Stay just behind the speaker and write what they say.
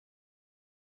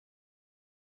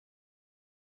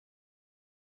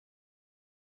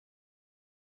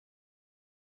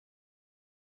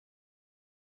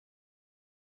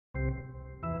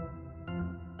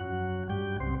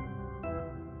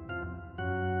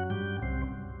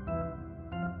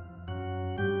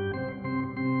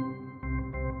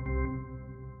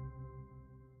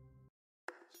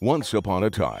Once upon a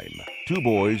time, two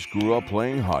boys grew up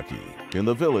playing hockey in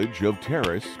the village of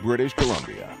Terrace, British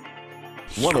Columbia.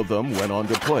 One of them went on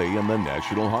to play in the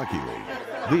National Hockey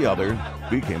League. The other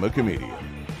became a comedian.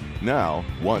 Now,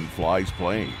 one flies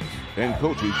planes and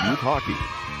coaches youth hockey.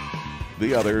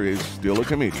 The other is still a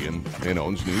comedian and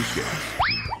owns newsstands.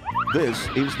 This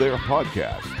is their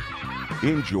podcast,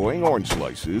 Enjoying Orange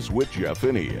Slices with Jeff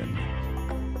and Ian.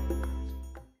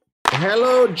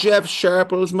 Hello, Jeff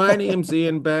Sharples. My name's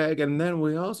Ian Bagg, and then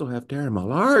we also have Daren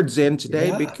Millard's in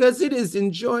today because it is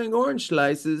Enjoying Orange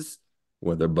Slices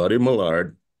with their buddy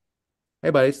Millard.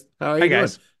 Hey, buddies. How are you doing?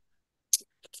 Guys.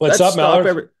 What's up,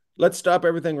 Millard? Let's stop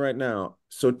everything right now.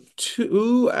 So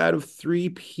 2 out of 3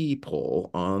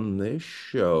 people on this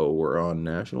show were on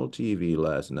national TV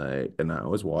last night, and I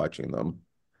was watching them.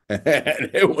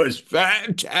 And it was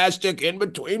fantastic in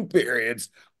between periods.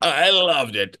 I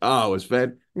loved it. Oh, it was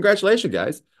fun. Congratulations,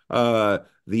 guys. The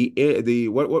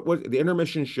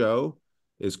intermission show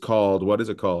is called, what is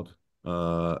it called?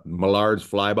 Millard's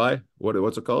Flyby.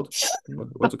 What's it called?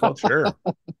 What's it called? Sure.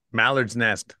 Mallard's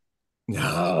Nest.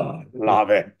 Oh, love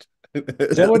it.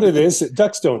 Is that what it is?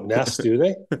 Ducks don't nest, do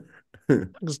they?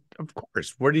 Of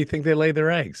course. Where do you think they lay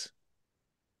their eggs?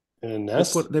 In a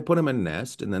nest? They put them in a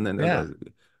nest, and then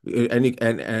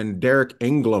and Derek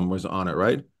England was on it,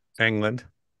 right? England.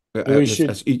 We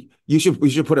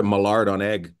should put it Millard on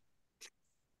egg.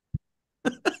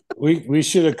 we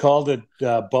should have called it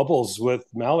Bubbles with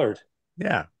Millard.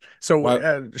 Yeah.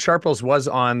 So Sharples was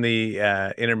on the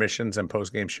intermissions and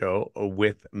postgame show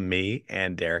with me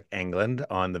and Derek England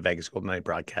on the Vegas Golden Knight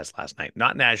broadcast last night.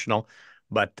 Not national,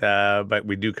 but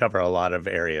we do cover a lot of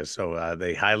areas. So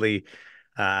the highly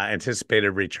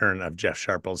anticipated return of Jeff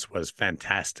Sharples was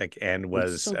fantastic, and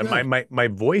was so my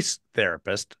voice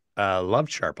therapist loved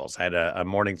Sharples. I had a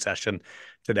morning session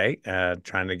today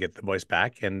trying to get the voice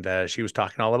back, and she was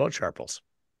talking all about Sharples.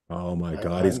 Oh my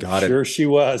God, he's got it. Sure she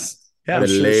was. Yeah, the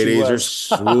ladies are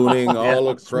swooning all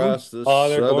across the they're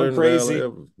southern going crazy.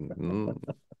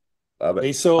 Love it.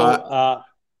 Hey, so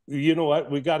you know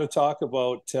what? We got to talk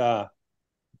about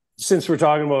since we're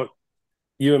talking about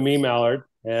you and me, Millard,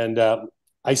 and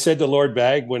I said to Lord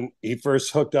Bagg when he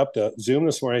first hooked up to Zoom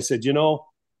this morning, I said,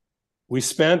 we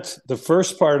spent the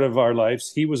first part of our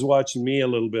lives. He was watching me a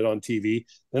little bit on TV.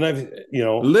 Then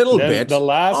little bit. The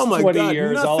last 20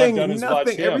 years, all I've done is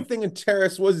watch him. Everything in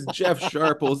Terrace was Jeff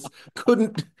Sharples.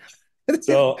 I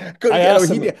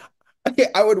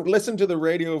would listen to the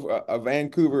radio of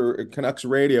Vancouver Canucks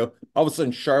radio. All of a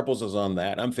sudden, Sharples is on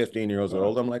that. I'm 15 years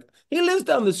old. I'm like, he lives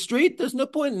down the street. There's no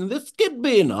point in this kid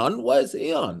being on. Why is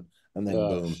he on? And then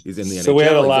boom, he's in the NHL. So we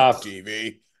had a laugh.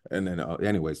 TV. And then,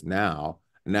 anyways, now,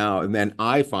 and then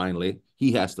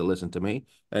he has to listen to me.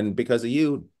 And because of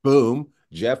you, boom,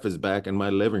 Jeff is back in my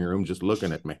living room just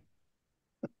looking at me.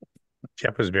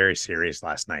 Jeff was very serious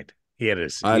last night. He had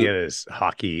his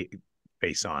hockey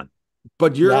face on.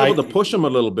 But you're able to push him a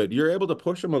little bit. You're able to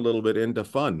push him a little bit into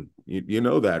fun. You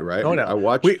know that, right? Oh, no.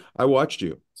 I watched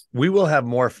you. We will have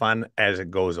more fun as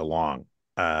it goes along.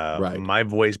 Right. My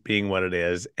voice being what it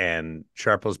is, and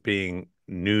Sharples being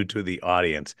new to the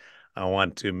audience, I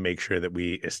want to make sure that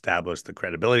we establish the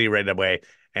credibility right away,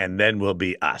 and then we'll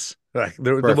be us. Like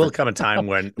there will come a time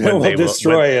when they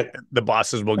destroy it. The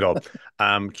bosses will go,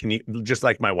 can you, just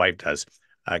like my wife does,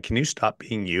 can you stop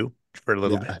being you for a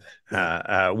little bit?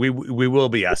 We will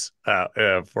be us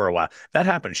for a while. That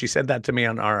happened. She said that to me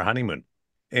on our honeymoon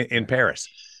in Paris.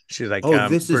 She's like,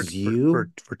 this is you?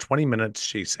 For 20 minutes,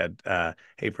 she said,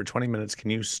 hey, for 20 minutes, can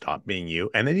you stop being you?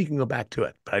 And then you can go back to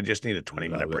it. But I just need a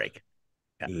 20-minute break.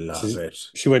 Yeah. Love it.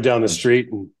 She went down the street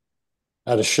and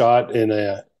had a shot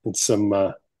in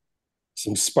some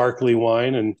sparkly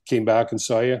wine and came back and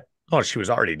saw you. Oh, she was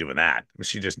already doing that.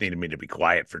 She just needed me to be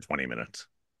quiet for 20 minutes.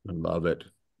 I love it.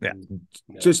 Yeah.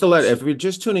 Just to if you're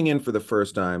just tuning in for the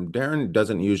first time, Daren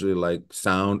doesn't usually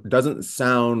doesn't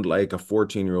sound like a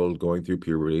 14-year-old going through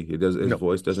puberty. His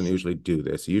voice doesn't usually do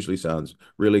this. He usually sounds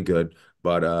really good.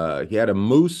 But he had a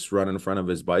moose run in front of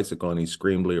his bicycle and he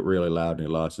screamed really loud and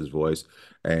he lost his voice.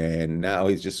 And now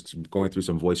he's just going through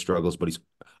some voice struggles, but he's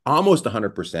almost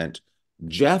 100%.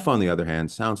 Jeff, on the other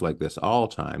hand, sounds like this all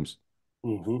times.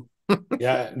 Mm-hmm.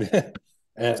 Yeah.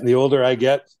 And the older I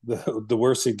get, the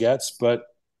worse it gets. But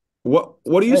what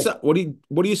do you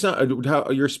sound? How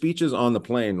your speeches on the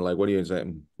plane? Like, what do you say?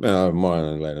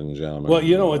 Morning, ladies and gentlemen.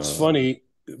 Well, it's funny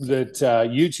that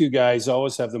you two guys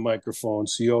always have the microphone,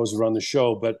 so you always run the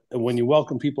show. But when you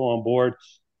welcome people on board,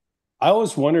 I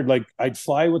always wondered, like, I'd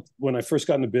fly when I first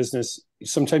got into business.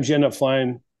 Sometimes you end up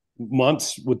flying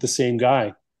months with the same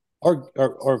guy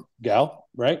or gal,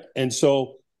 right? And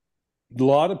so a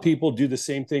lot of people do the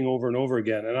same thing over and over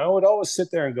again. And I would always sit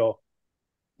there and go,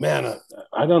 man,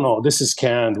 I don't know. This is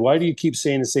canned. Why do you keep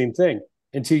saying the same thing?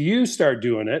 Until you start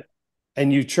doing it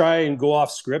and you try and go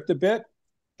off script a bit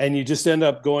and you just end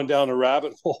up going down a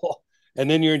rabbit hole. And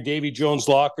then you're in Davy Jones'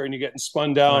 locker and you're getting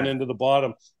spun down into the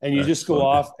bottom and you just go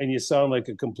off and you sound like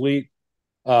a complete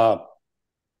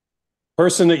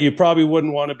person that you probably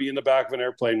wouldn't want to be in the back of an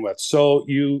airplane with. So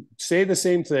you say the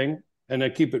same thing, and I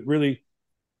keep it really,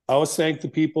 I always thank the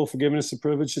people for giving us the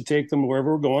privilege to take them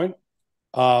wherever we're going.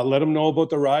 Let them know about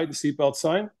the ride, the seatbelt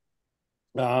sign.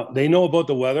 They know about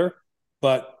the weather,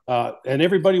 but and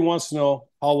everybody wants to know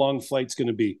how long the flight's going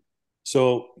to be.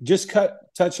 So just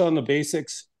touch on the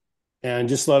basics and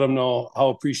just let them know how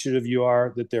appreciative you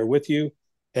are that they're with you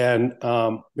and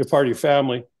you're part of your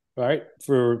family, right?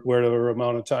 For whatever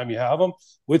amount of time you have them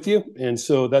with you. And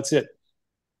so that's it.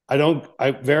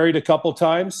 I varied a couple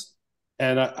times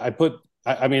and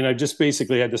I just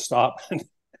basically had to stop.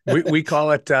 we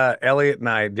call it Elliot and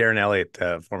I, Daren Elliott,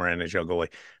 former NHL goalie,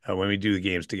 when we do the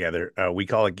games together, we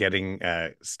call it getting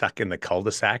stuck in the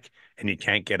cul-de-sac and you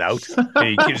can't get out.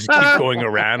 And you just keep going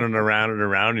around and around and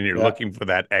around, and you're looking for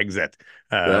that exit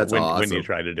when you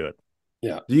try to do it.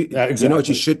 Yeah, exactly. You know what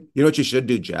you should? You know what you should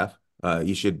do, Jeff?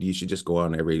 You should just go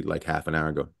on every like half an hour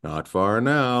and go, not far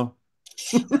now.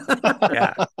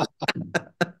 Yeah.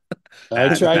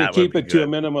 I try to keep it to a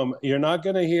minimum. You're not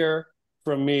going to hear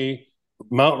from me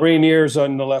Mount Rainier's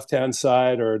on the left-hand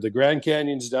side or the Grand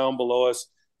Canyon's down below us,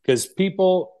 because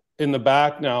people in the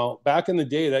back now, back in the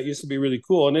day, that used to be really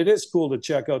cool. And it is cool to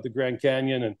check out the Grand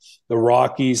Canyon and the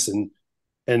Rockies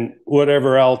and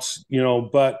whatever else,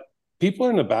 but people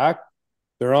in the back,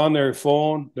 they're on their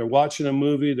phone, they're watching a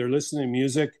movie, they're listening to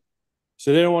music.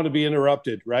 So they don't want to be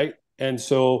interrupted, right? And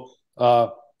so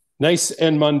nice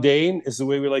and mundane is the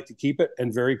way we like to keep it,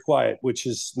 and very quiet, which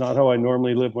is not how I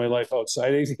normally live my life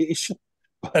outside aviation.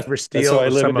 But we're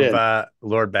steal some of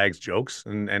Lord Bagg's jokes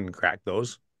and crack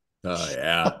those. Oh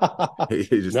yeah.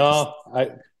 No,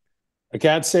 I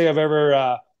can't say I've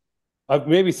ever I've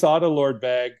maybe thought of Lord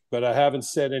Bagg, but I haven't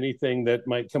said anything that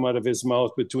might come out of his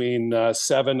mouth between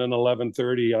 7 and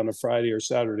 11:30 on a Friday or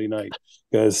Saturday night,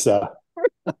 because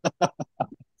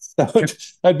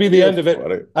that'd be the end of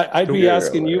it. I'd be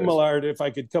asking you, Millard, if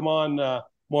I could come on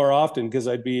more often, because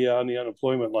I'd be on the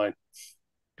unemployment line.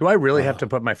 Do I really have to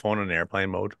put my phone in airplane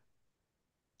mode?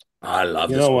 I love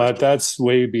this. You know what? That's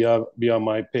way beyond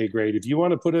my pay grade. If you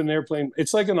want to put it in airplane,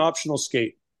 it's like an optional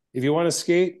skate. If you want to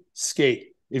skate, skate.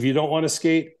 If you don't want to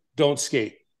skate, don't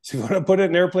skate. So if you want to put it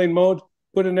in airplane mode,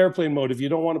 put it in airplane mode. If you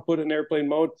don't want to put it in airplane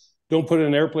mode, don't put it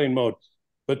in airplane mode.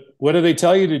 But what do they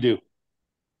tell you to do?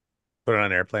 Put it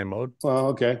on airplane mode. Well,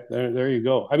 okay, there you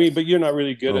go. I mean, but you're not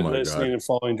really good at listening and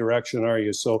following direction, are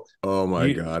you? So, oh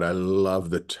my God, I love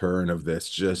the turn of this.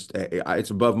 Just it's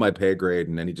above my pay grade,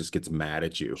 and then he just gets mad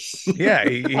at you. Yeah,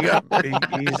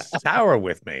 he's sour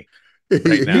with me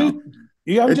right now.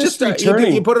 I'm just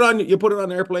returning. You put it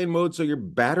on airplane mode so your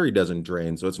battery doesn't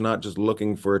drain, so it's not just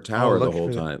looking for a tower the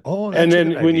whole time. Oh, and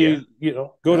then when you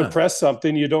go to press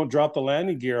something, you don't drop the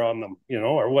landing gear on them,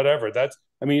 or whatever.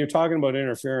 You're talking about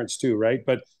interference too, right?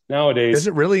 But nowadays, does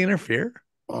it really interfere?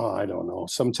 Oh, I don't know.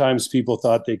 Sometimes people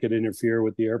thought they could interfere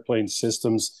with the airplane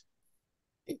systems.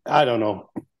 I don't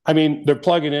know. I mean, they're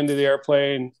plugging into the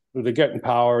airplane. They're getting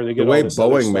power. They get the way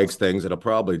Boeing makes things. It'll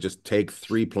probably just take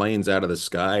 3 planes out of the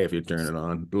sky if you turn it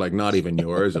on. Like not even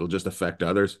yours. It'll just affect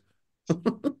others.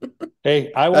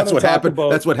 Hey, that's what happened.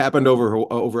 That's what happened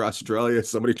over Australia.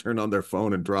 Somebody turned on their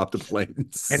phone and dropped the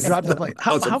planes. And dropped the plane.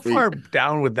 How far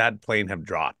down would that plane have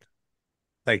dropped?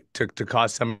 Like to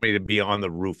cause somebody to be on the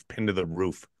roof, pinned to the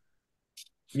roof,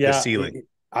 the ceiling.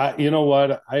 You know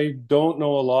what? I don't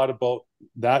know a lot about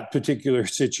that particular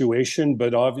situation,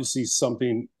 but obviously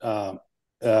something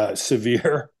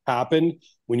severe happened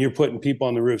when you're putting people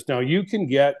on the roofs. Now you can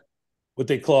get what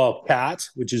they call CAT,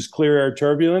 which is clear air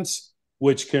turbulence,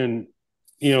 which can,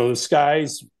 the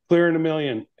sky's clearing 1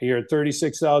 million. You're at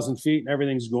 36,000 feet and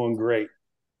everything's going great.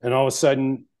 And all of a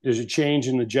sudden there's a change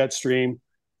in the jet stream,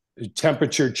 a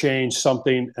temperature change,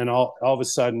 something, and all of a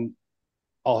sudden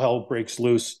all hell breaks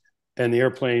loose and the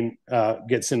airplane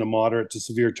gets into moderate to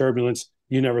severe turbulence.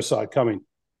 You never saw it coming.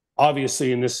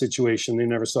 Obviously, in this situation, they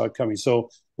never saw it coming. So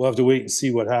we'll have to wait and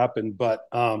see what happened. But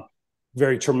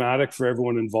very traumatic for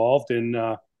everyone involved. And,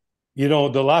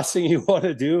 the last thing you want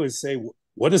to do is say,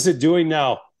 what is it doing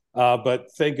now? But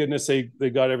thank goodness they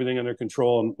got everything under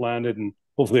control and landed, and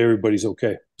hopefully everybody's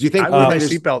okay. Do you think I wear my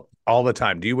seatbelt all the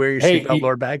time? Do you wear your seatbelt,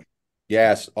 Lord Bagg?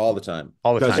 Yes, all the time.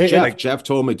 All the Because time. Jeff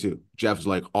told me to. Jeff's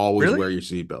like, always Really? wear your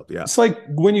seatbelt. Yeah. It's like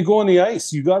when you go on the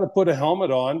ice, you got to put a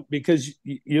helmet on because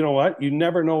you know what? You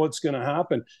never know what's going to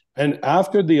happen. And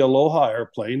after the Aloha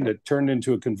airplane that turned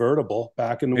into a convertible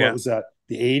back in what was that,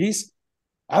 the 80s?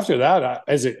 After that,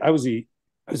 I was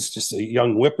just a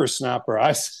young whippersnapper. I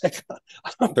was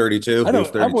like, 32. He was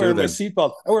 32 I'm wearing then. my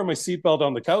seatbelt. I wear my seatbelt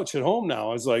on the couch at home now.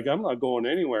 I was like, I'm not going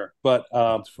anywhere. But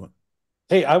That's fun.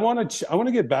 hey, I want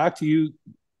to get back to you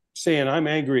saying I'm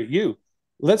angry at you.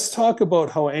 Let's talk about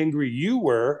how angry you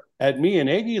were at me and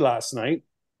Eggy last night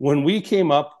when we came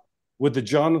up with the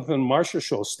Jonathan Marshall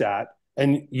show stat,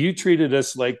 and you treated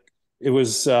us like it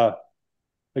was like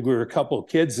we were a couple of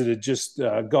kids that had just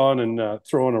gone and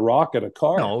thrown a rock at a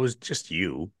car. No, it was just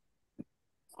you.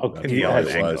 Okay, it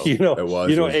was. You know, It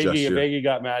was Eggy, if you. Eggy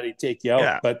got mad, he'd take you out.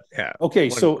 Yeah, but yeah.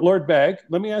 Okay, so Lord Bagg,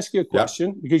 let me ask you a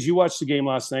question because you watched the game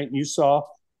last night and you saw.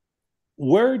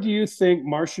 Where do you think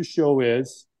Marcia Show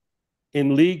is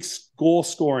in league goal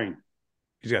scoring?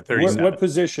 He's got 37. What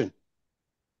position?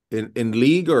 In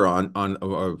league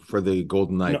or for the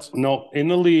Golden Knights? No, in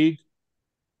the league.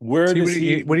 Where does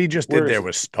what he just did there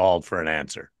was stalled for an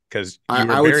answer because you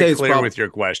were I would very say clear with your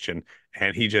question,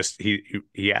 and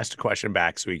he asked a question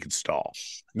back so he could stall.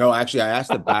 No, actually, I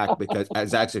asked it back because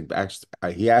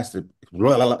he asked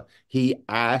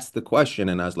the question,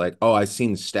 and I was like, "Oh, I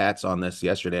seen stats on this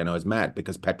yesterday," and I was mad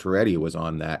because Pacioretty was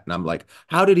on that, and I'm like,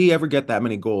 "How did he ever get that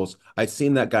many goals?" I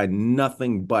seen that guy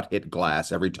nothing but hit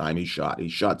glass every time he shot. He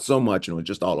shot so much, and it was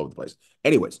just all over the place.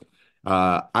 Anyways,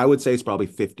 I would say it's probably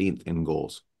 15th in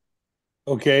goals.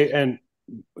 Okay, and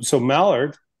so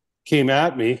Millard came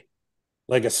at me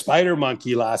like a spider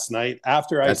monkey last night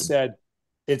after I said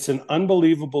it's an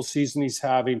unbelievable season he's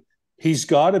having. He's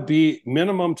got to be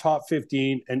minimum top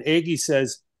 15. And Aggie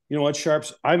says, you know what,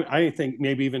 Sharps, I think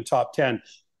maybe even top 10.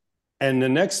 And the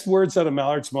next words out of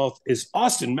Mallard's mouth is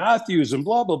Austin Matthews and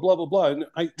blah, blah, blah, blah, blah. And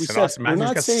we said, we're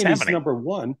not saying he's number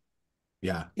one.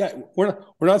 Yeah. Yeah, we're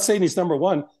not saying he's number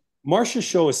one. Marcia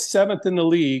Show is 7th in the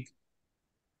league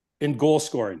in goal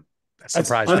scoring.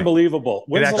 That's unbelievable.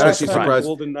 When's the last time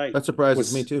Golden Knight? That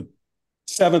surprises me too.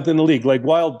 7th in the league, like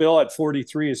Wild Bill at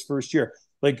 43 his first year.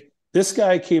 Like this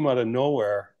guy came out of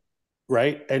nowhere,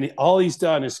 right? And all he's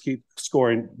done is keep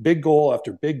scoring big goal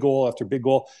after big goal after big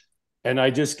goal. And I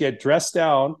just get dressed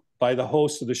down by the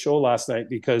host of the show last night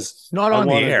because not on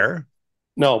the air.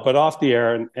 No, but off the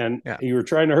air, and you were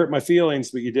trying to hurt my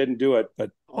feelings, but you didn't do it.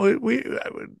 But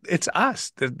it's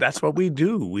us. That's what we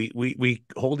do. We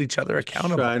hold each other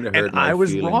accountable. And I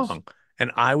was wrong.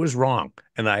 And I was wrong.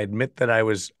 And I admit that I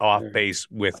was off base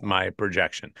with my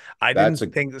projection. I didn't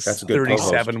think this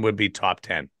 37 would be top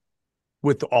 10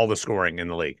 with all the scoring in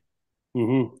the league.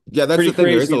 Mm-hmm. Yeah, that's the thing.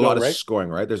 There is a lot of scoring,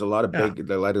 right? There's a lot of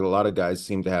big. A lot of guys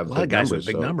seem to have a lot of guys with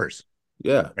big numbers.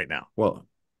 Yeah, right now. Well,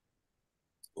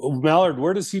 Millard,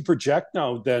 where does he project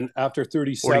now? Then after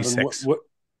 37, 46. What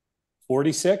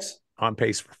 46? On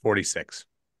pace for 46.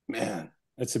 Man,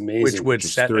 that's amazing. Which would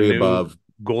set a new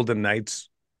Golden Knights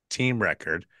team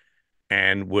record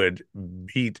and would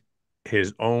beat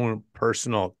his own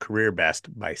personal career best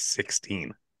by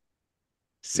 16.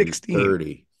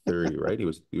 30, right? He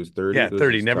was 30. Yeah,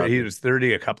 30. He was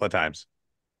 30 a couple of times.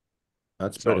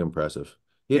 That's pretty impressive.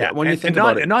 Yeah, when you think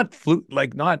about it,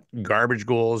 not garbage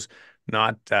goals,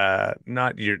 not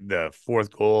the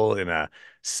fourth goal in a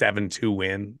 7-2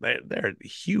 win. They're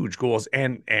huge goals,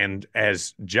 and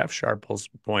as Jeff Sharples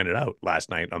pointed out last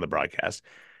night on the broadcast,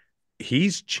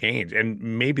 he's changed, and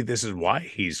maybe this is why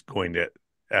he's going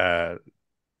to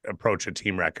approach a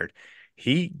team record.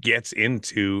 He gets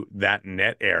into that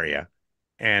net area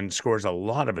and scores a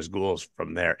lot of his goals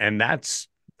from there, and that's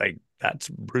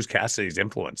Bruce Cassidy's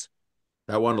influence.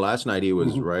 That one last night, he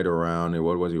was right around.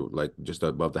 What was he like? Just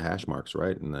above the hash marks,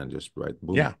 right? And then just boom.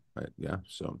 Yeah, right. Yeah.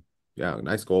 So yeah,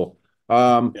 nice goal.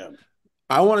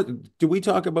 I did we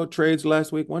talk about trades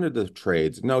last week? When did the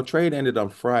trades? No, trade ended on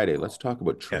Friday. Let's talk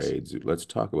about trades. Yes. Let's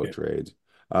talk about trades.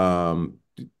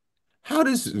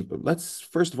 Let's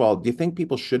first of all, do you think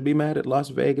people should be mad at Las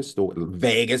Vegas?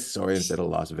 Sorry, instead of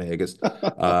Las Vegas.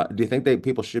 Do you think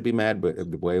people should be mad but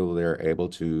the way they're able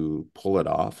to pull it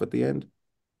off at the end?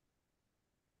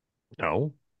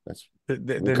 No,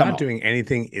 they're not doing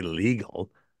anything illegal.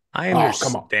 I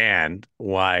understand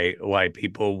why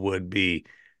people would be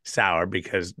sour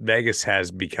because Vegas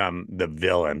has become the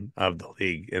villain of the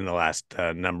league in the last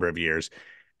number of years,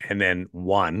 and then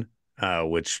won,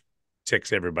 which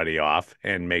ticks everybody off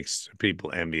and makes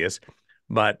people envious.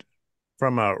 But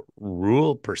from a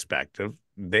rule perspective,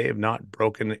 they have not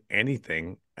broken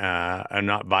anything and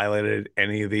not violated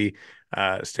any of the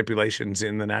stipulations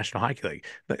in the National Hockey League.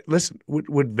 Listen,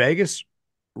 would Vegas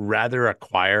rather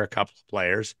acquire a couple of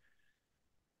players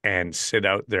and sit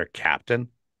out their captain,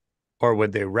 or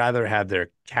would they rather have their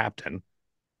captain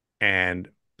and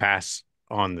pass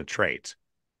on the trades?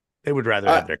 They would rather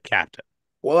have their captain,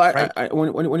 Well, right?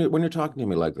 when you're talking to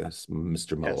me like this,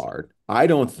 Mr. Yes. Millard, I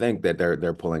don't think that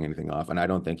they're pulling anything off, and I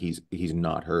don't think he's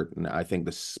not hurt. And I think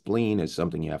the spleen is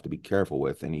something you have to be careful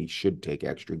with, and he should take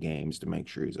extra games to make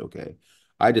sure he's okay.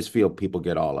 I just feel people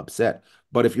get all upset.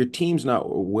 But if your team's not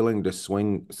willing to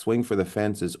swing for the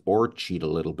fences or cheat a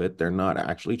little bit, they're not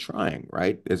actually trying,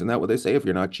 right? Isn't that what they say? If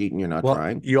you're not cheating, you're not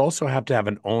trying. You also have to have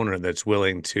an owner that's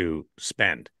willing to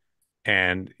spend.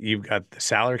 And you've got the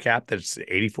salary cap that's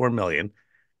 84 million.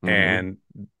 And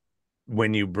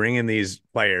when you bring in these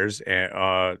players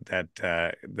that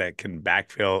can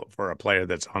backfill for a player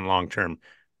that's on long-term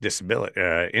disability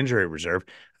injury reserve,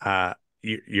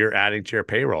 you're adding to your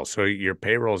payroll. So your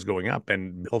payroll is going up,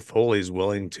 and Bill Foley is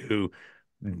willing to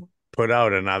put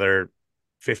out another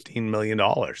 $15 million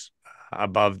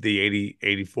above the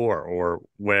 84 or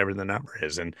whatever the number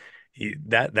is. And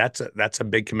that's a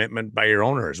big commitment by your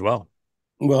owner as well.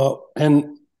 Well,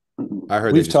 and I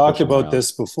heard we've talked about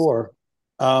this before.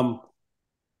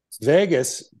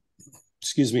 Vegas,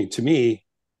 to me,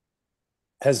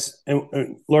 has,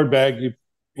 and Lord Bagg,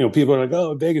 people are like,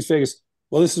 oh, Vegas.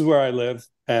 Well, this is where I live,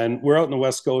 and we're out in the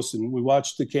West Coast, and we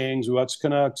watch the Kings, we watch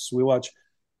Canucks, we watch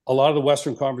a lot of the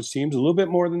Western Conference teams, a little bit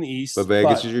more than the East. But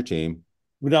Vegas is your team.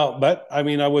 No, but I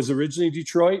mean, I was originally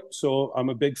Detroit, so I'm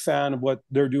a big fan of what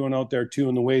they're doing out there too,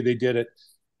 and the way they did it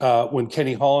when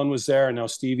Kenny Holland was there, and now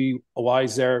Stevie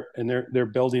Y's there, and they're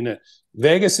building it.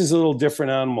 Vegas is a little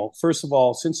different animal. First of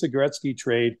all, since the Gretzky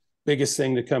trade, biggest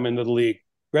thing to come into the league.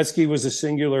 Gretzky was a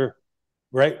singular,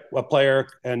 right, a player,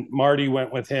 and Marty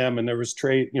went with him, and there was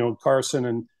trade, Carson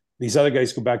and these other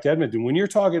guys go back to Edmonton. When you're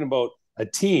talking about a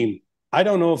team, I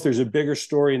don't know if there's a bigger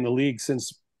story in the league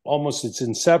since almost its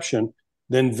inception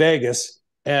than Vegas,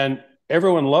 and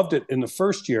everyone loved it in the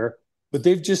first year, but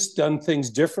they've just done things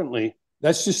differently.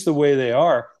 That's just the way they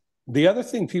are. The other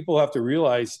thing people have to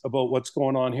realize about what's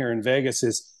going on here in Vegas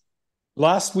is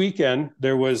last weekend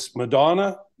there was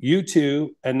Madonna, U2,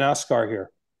 and NASCAR here.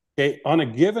 Okay, on a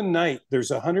given night, there's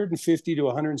 150 to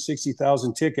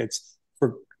 160,000 tickets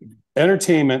for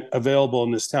entertainment available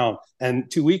in this town.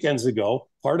 And 2 weekends ago,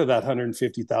 part of that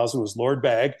 150,000 was Lord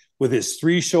Bagg with his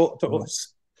 3 sold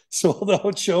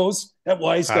out shows at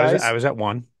Wise Guys. I was at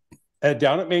one.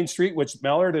 Down at Main Street, which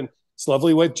Millard and his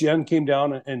lovely wife Jen came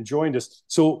down and joined us.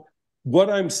 So what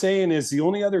I'm saying is the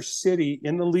only other city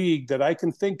in the league that I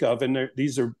can think of, and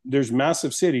there's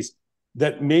massive cities,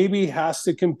 that maybe has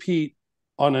to compete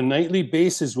on a nightly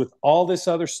basis with all this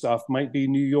other stuff might be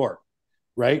New York,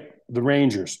 right? The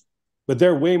Rangers. But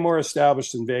they're way more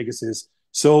established than Vegas is.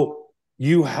 So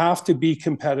you have to be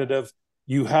competitive.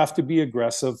 You have to be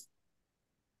aggressive.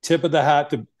 Tip of the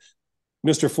hat to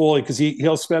Mr. Foley, because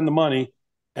he'll spend the money,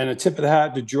 and a tip of the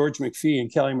hat to George McPhee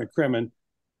and Kelly McCrimmon,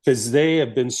 because they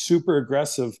have been super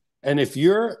aggressive. And if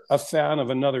you're a fan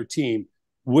of another team,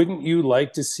 wouldn't you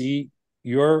like to see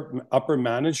your upper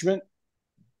management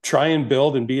try and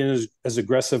build and be as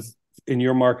aggressive in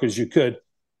your market as you could?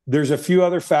 There's a few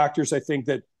other factors, I think,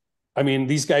 that, I mean,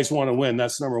 these guys want to win.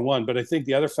 That's number one. But I think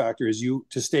the other factor is you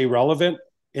to stay relevant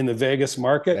in the Vegas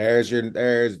market. There's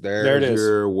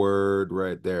your word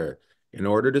right there. In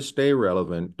order to stay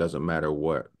relevant, doesn't matter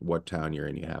what town you're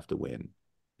in, you have to win.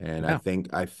 And yeah.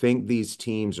 I think these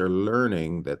teams are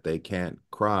learning that they can't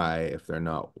cry if they're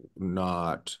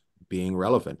not being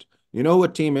relevant. You know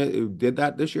what team did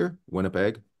that this year?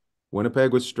 Winnipeg.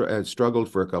 Winnipeg had struggled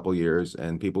for a couple years,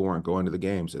 and people weren't going to the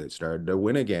games, so they started to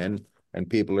win again, and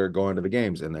people are going to the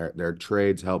games, and their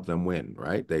trades help them win,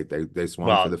 right? They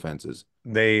swung for the fences.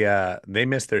 They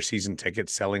missed their season ticket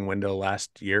selling window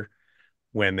last year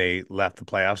when they left the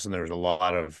playoffs, and there was a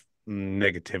lot of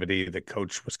negativity. The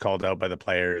coach was called out by the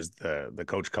players. The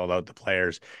coach called out the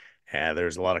players.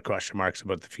 There's a lot of question marks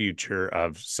about the future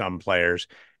of some players.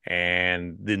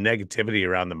 And the negativity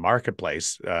around the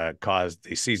marketplace caused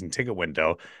the season ticket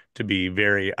window to be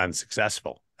very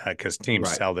unsuccessful because teams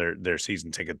sell their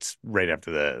season tickets right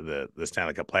after the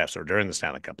Stanley Cup playoffs or during the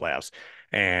Stanley Cup playoffs.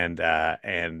 And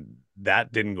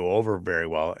that didn't go over very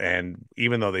well. And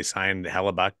even though they signed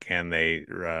Hellebuck and they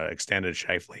extended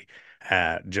Scheifele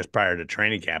just prior to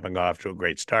training camp and got off to a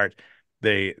great start,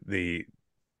 the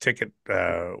ticket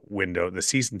window, the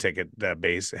season ticket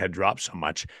base had dropped so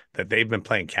much that they've been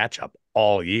playing catch up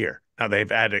all year. Now they've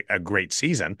had a great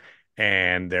season,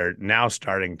 and they're now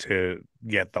starting to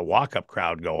get the walk-up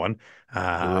crowd going.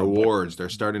 The rewards, they're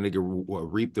starting to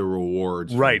reap the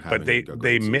rewards. Right, but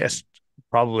they missed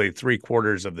probably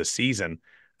 3/4 of the season,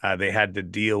 they had to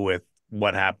deal with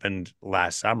what happened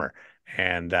last summer,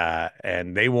 and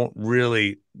they won't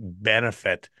really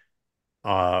benefit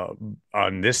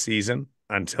on this season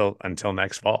until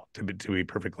next fall. To be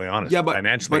perfectly honest, Yeah,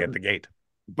 financially at the gate.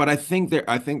 But I think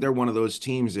they're one of those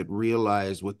teams that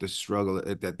realized with the struggle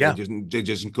that they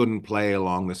just couldn't play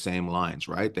along the same lines,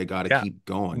 right? They got to keep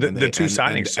going. The two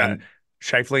signings,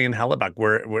 Scheifele and Hellebuck,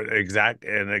 were an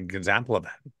example of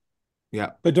that.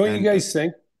 Yeah, but don't you guys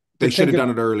think they should have done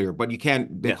it earlier? But you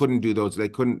can't. They couldn't do those. They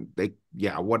couldn't.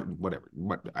 Whatever.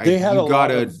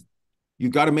 You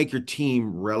got to make your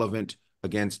team relevant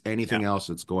against anything else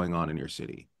that's going on in your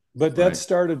city. But that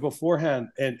started beforehand,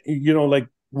 and like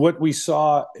what we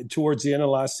saw towards the end of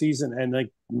last season, and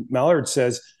like Millard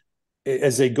says,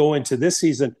 as they go into this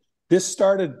season, this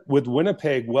started with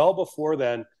Winnipeg well before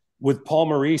then, with Paul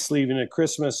Maurice leaving at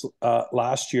Christmas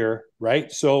last year,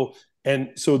 right? So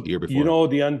the year before.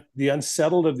 The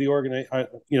unsettled of the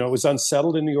it was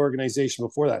unsettled in the organization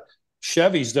before that.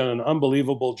 Chevy's done an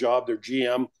unbelievable job. Their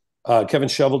GM, Kevin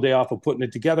Shoveldayoff, of putting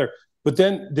it together. But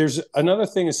then there's another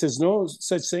thing that says no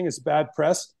such thing as bad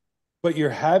press, but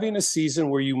you're having a season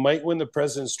where you might win the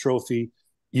President's Trophy.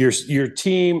 Your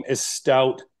team is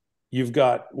stout. You've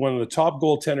got one of the top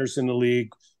goaltenders in the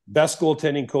league, best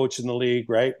goaltending coach in the league,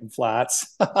 right?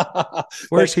 Flats.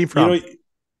 Where's he from?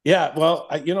 Well,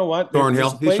 you know what?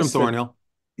 Thornhill. He's from Thornhill.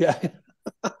 Yeah.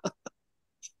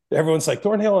 Everyone's like,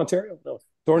 Thornhill, Ontario? No.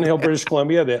 Thornhill, British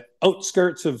Columbia, the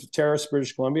outskirts of Terrace,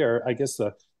 British Columbia, or I guess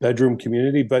the bedroom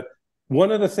community. But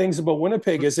one of the things about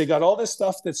Winnipeg is they got all this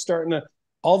stuff that's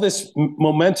all this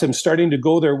momentum starting to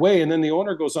go their way. And then the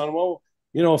owner goes on, well,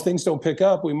 if things don't pick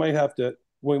up, we might have to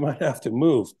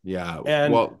move. Yeah.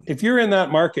 And if you're in that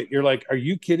market, you're like, are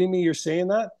you kidding me? You're saying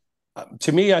that?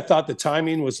 To me, I thought the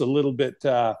timing was a little bit.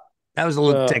 That was a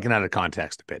little taken out of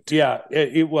context a bit. Too. Yeah,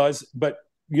 it was. But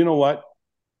you know what?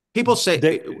 People say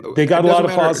they got a lot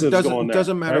of positives going there. It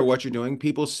doesn't matter what you're doing.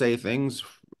 People say things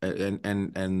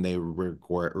and they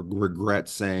regret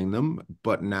saying them,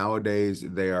 but nowadays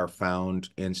they are found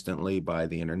instantly by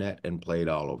the internet and played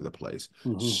all over the place.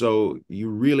 Mm-hmm. So you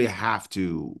really have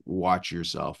to watch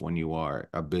yourself when you are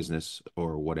a business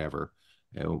or whatever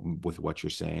with what you're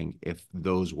saying, if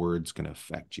those words can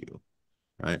affect you,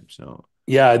 right? So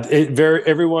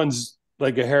everyone's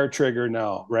like a hair trigger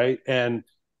now, right? And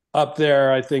up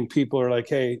there, I think people are like,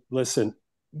 hey, listen,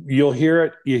 you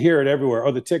hear it everywhere.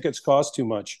 Oh, the tickets cost too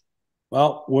much.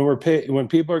 Well, when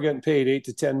people are getting paid $8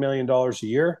 to $10 million a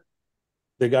year,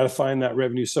 they got to find that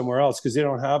revenue somewhere else, because they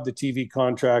don't have the TV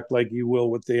contract like you will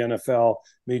with the NFL,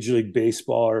 Major League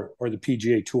Baseball, or the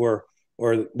PGA Tour,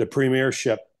 or the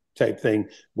Premiership type thing,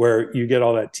 where you get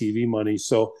all that TV money.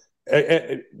 So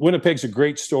Winnipeg's a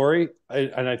great story,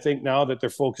 and I think now that they're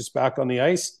focused back on the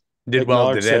ice, did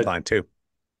well at the deadline too.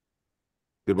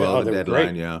 Did well at the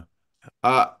deadline, yeah.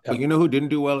 You know who didn't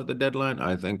do well at the deadline?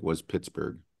 I think was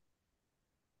Pittsburgh.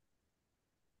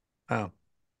 Oh,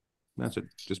 that's it.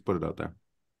 Just put it out there.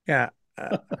 Yeah,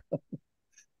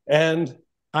 and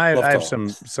I have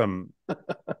some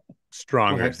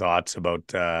stronger thoughts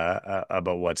about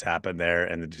what's happened there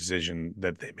and the decision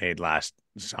that they made last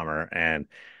summer, and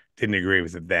didn't agree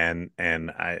with it then.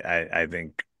 And I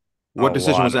think what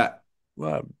decision was that?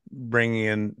 Bringing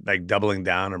in, like, doubling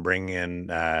down and bringing in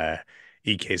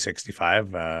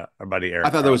EK65, our buddy Eric. I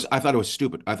thought it was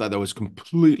stupid. I thought that was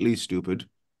completely stupid.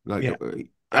 Like,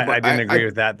 I didn't agree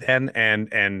with that then,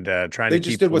 and trying to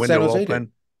keep the window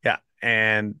open. Yeah,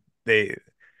 and they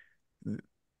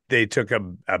took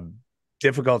a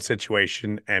difficult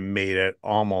situation and made it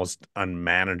almost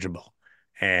unmanageable,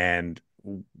 and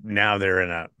now they're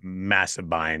in a massive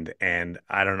bind. And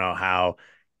I don't know how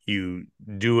you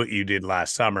do what you did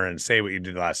last summer and say what you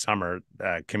did last summer,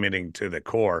 committing to the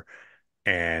core,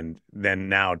 and then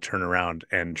now turn around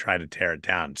and try to tear it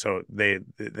down. So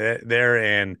they're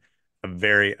in a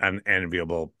very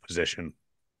unenviable position.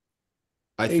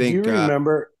 I think. Do you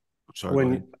remember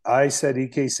when I said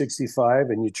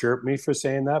EK65 and you chirped me for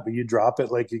saying that, but you drop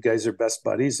it like you guys are best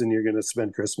buddies and you're going to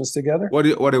spend Christmas together? What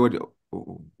do we do?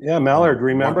 Yeah, Millard,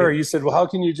 remember? You said, well, how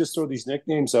can you just throw these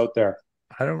nicknames out there?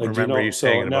 I don't remember you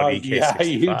saying about EK65. Yeah,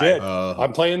 you did.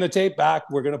 I'm playing the tape back.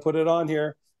 We're going to put it on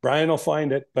here. Brian will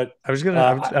find it. But I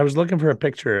was looking for a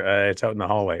picture. It's out in the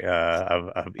hallway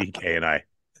of EK and I.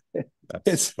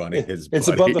 It's funny. It's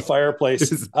above the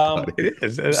fireplace. It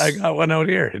is. I got one out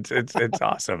here. It's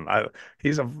awesome.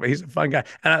 He's a fun guy,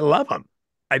 and I love him.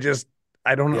 I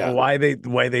don't know why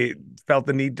they felt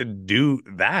the need to do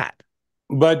that.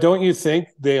 But don't you think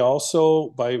they also,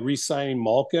 by re-signing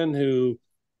Malkin, who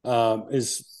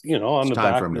is on the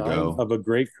back nine of a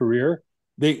great career,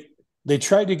 they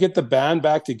tried to get the band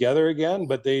back together again,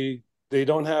 but they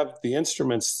don't have the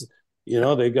instruments.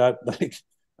 They got like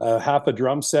half a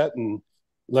drum set and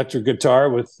electric guitar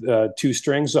with 2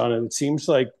 strings on it. It seems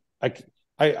like I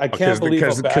can't believe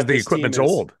how bad the this equipment's team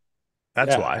is. old.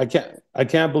 That's why. I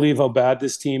can't believe how bad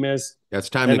this team is. Yeah, it's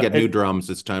time to get new drums.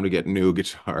 It's time to get new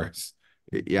guitars.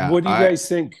 Yeah. What do you guys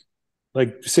think?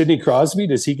 Like Sidney Crosby,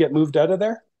 does he get moved out of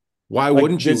there? Why Like,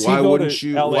 wouldn't you? does he Why go wouldn't to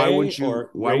you? LA Why wouldn't you? or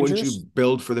Why wouldn't you Rangers?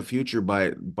 build for the future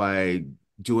by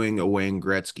doing a Wayne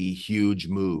Gretzky huge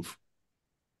move?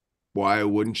 Why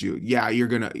wouldn't you? Yeah,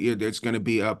 it's gonna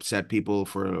be upset people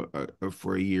for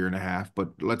a year and a half.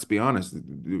 But let's be honest,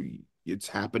 it's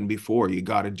happened before. You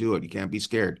got to do it. You can't be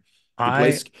scared.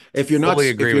 If you're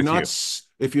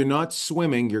not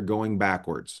swimming, you're going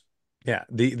backwards. Yeah,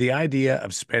 the idea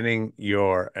of spending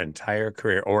your entire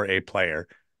career, or a player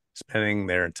spending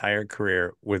their entire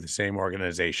career with the same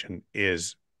organization,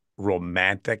 is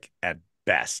romantic at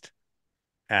best.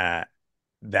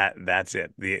 That's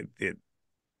it.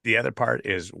 The other part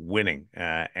is winning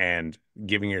and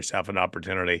giving yourself an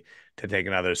opportunity to take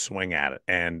another swing at it.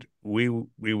 And we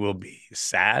will be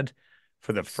sad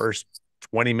for the first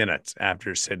 20 minutes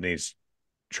after Sydney's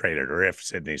traded, or if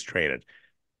Sydney's traded.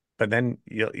 But then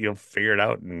you'll figure it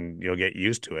out and you'll get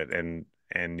used to it,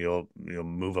 and you'll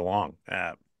move along.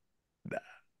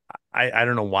 I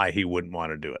don't know why he wouldn't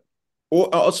want to do it. Well,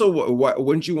 also,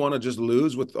 wouldn't you want to just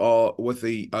lose with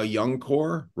a young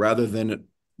core rather than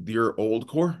your old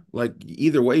core? Like,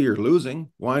 either way, you're losing.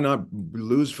 Why not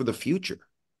lose for the future?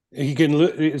 He can.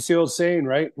 It's the old saying,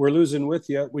 right? We're losing with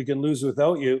you. We can lose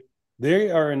without you.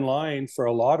 They are in line for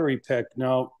a lottery pick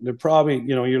now. They're probably,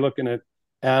 you're looking at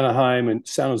Anaheim and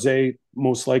San Jose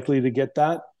most likely to get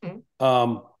that.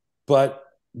 Mm-hmm. But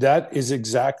that is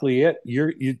exactly it.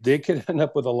 They could end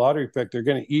up with a lottery pick. They're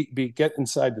going to get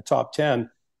inside the top 10.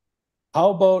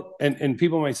 How about, and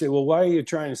people might say, well, why are you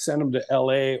trying to send him to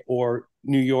LA or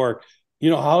New York?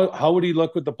 How would he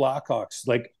look with the Blackhawks?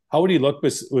 Like, how would he look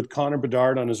with Connor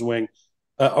Bedard on his wing?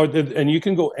 And you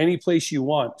can go any place you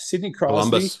want. Sidney Crosby,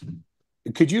 Columbus.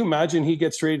 Could you imagine he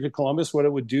gets traded to Columbus, what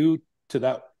it would do to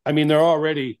that? I mean, they're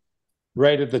already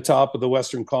right at the top of the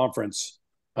Western Conference.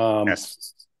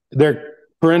 Yes. They're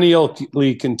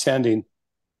perennially contending.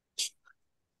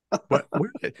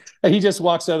 He just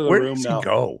walks out of the room now. Where does he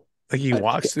go? Like, he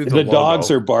walks through the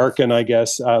dogs are barking, I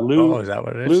guess. Lou, is that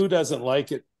what it is? Lou doesn't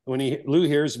like it. When Lou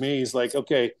hears me, he's like,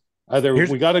 okay, either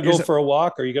we got to go for a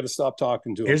walk or you got to stop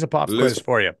talking to him. Here's a pop quiz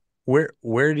for you.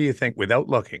 Where do you think, without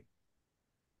looking,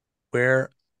 where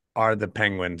are the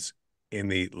Penguins in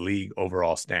the league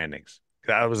overall standings?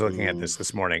 I was looking at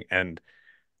this morning, and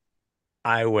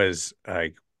I was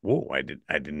like, whoa, I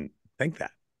didn't think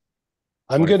that.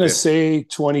 I'm going to say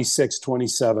 26,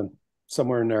 27,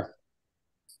 somewhere in there.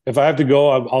 If I have to go,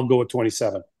 I'll go with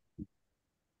 27.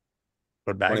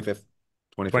 But back 25th.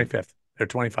 They're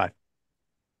 25.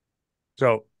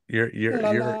 So you're a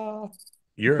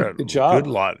good job.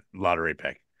 Good lottery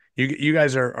pick. You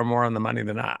guys are more on the money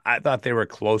than I thought. They were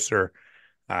closer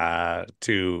to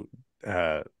 20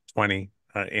 in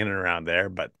and around there,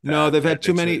 but no, they've had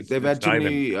too many. They've had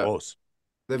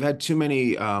too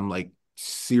many like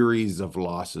series of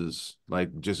losses,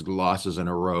 like just losses in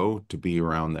a row to be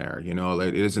around there.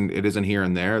 It isn't here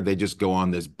and there. They just go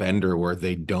on this bender where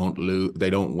they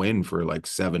don't win for like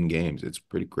 7 games. It's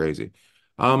pretty crazy.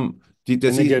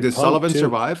 Does Sullivan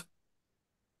survive?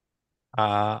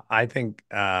 I think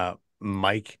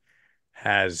Mike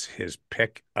has his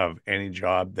pick of any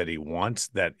job that he wants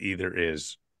that either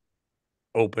is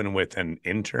open with an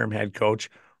interim head coach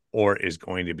or is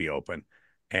going to be open.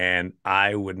 And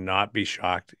I would not be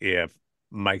shocked if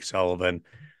Mike Sullivan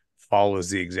follows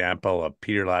the example of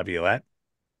Peter Laviolette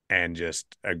and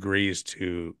just agrees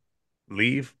to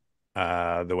leave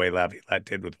the way Laviolette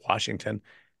did with Washington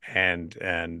and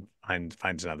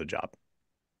finds another job.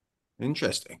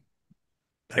 Interesting.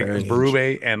 Like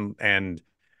Berube and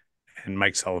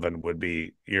Mike Sullivan would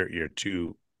be your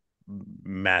two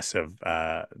massive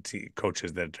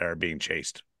coaches that are being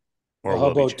chased. Or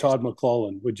how about Todd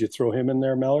McLellan? Would you throw him in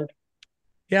there, Millard?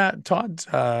 Yeah, Todd's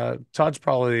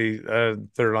probably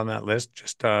third on that list,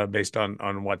 just based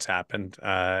on what's happened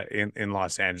in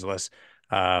Los Angeles.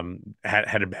 Had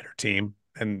a better team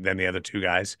than the other two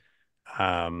guys.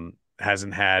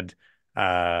 Hasn't had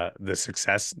the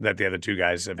success that the other two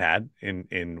guys have had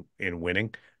in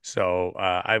winning. So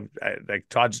I like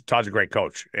Todd's a great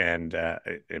coach, and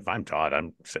if I'm Todd,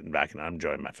 I'm sitting back and I'm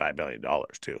enjoying my $5 million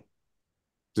too.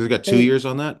 He's got 2 years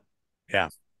on that. Yeah.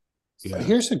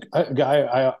 Here's a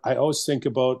guy I always think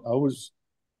about.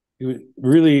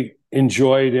 Really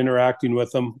enjoyed interacting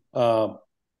with him.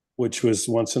 which was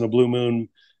once in a blue moon,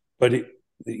 but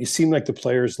it seemed like the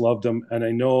players loved him. And I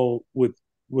know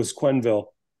was Quenneville.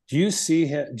 Do you see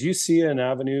an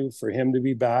avenue for him to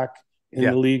be back in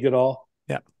the league at all?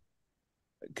 Yeah.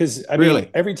 Because I Really?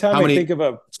 mean, every time I think of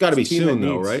it's got to be team soon that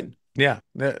though, needs- right? Yeah.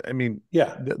 I mean,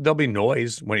 Yeah. there'll be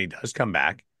noise when he does come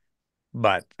back,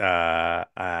 but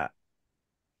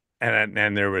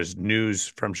and there was news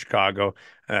from Chicago,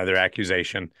 another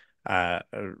accusation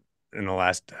in the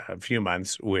last few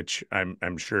months, which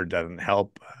I'm sure doesn't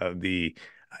help the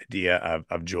idea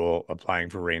of Joel applying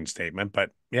for reinstatement.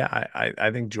 But yeah,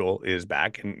 I think Joel is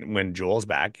back, and when Joel's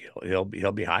back, he'll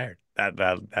be hired.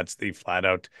 That's the flat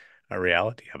out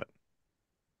reality of it.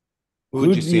 Who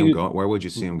would you see him going? Where would you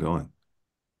see him going?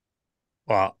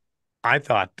 Well, I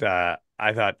thought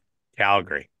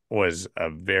Calgary was a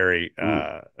very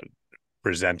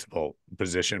presentable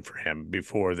position for him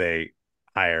before they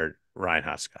hired Ryan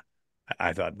Huska.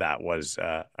 I thought that was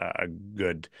a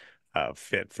good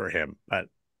fit for him, but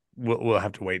we'll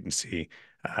have to wait and see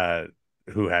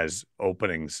who has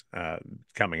openings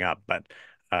coming up. But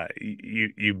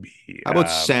you be how about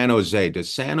San Jose?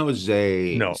 Does San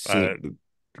Jose no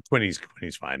Quinny's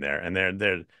fine there, and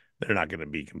they're not going to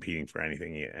be competing for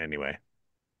anything anyway.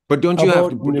 But don't you have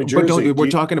to? New Jersey? We're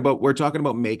talking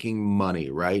about making money,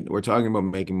 right? We're talking about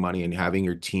making money and having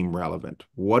your team relevant.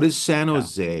 What does San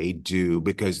Jose do?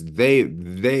 Because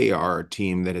they are a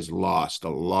team that has lost a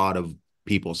lot of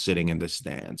people sitting in the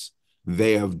stands.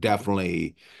 They have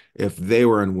definitely, if they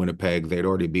were in Winnipeg, they'd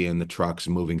already be in the trucks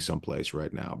moving someplace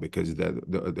right now because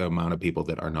the amount of people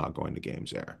that are not going to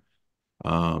games there.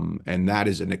 And that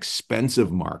is an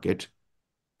expensive market.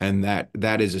 And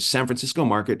that is a San Francisco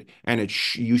market, and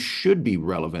you should be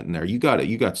relevant in there. You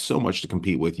got so much to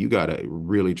compete with. You got to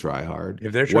really try hard.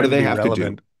 If they're trying to be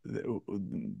relevant,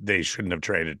 they shouldn't have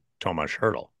traded Tomas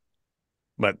Hertl,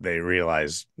 but they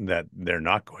realize that they're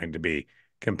not going to be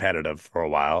competitive for a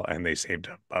while, and they saved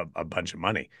a bunch of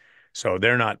money. So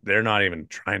they're not even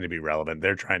trying to be relevant.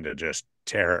 They're trying to just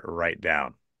tear it right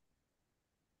down.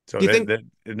 So they're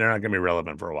not going to be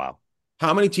relevant for a while.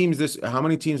 How many teams in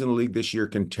the league this year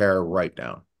can tear right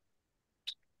down?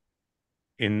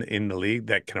 In the league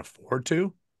that can afford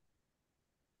to?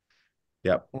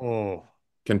 Yep. Oh.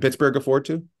 Can Pittsburgh afford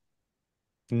to?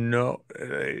 No.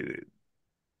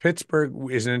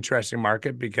 Pittsburgh is an interesting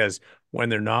market because when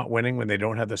they're not winning, when they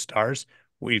don't have the stars,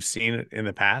 we've seen it in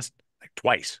the past, like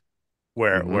twice,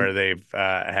 where they've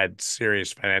had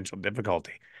serious financial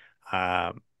difficulty.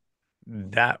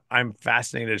 That I'm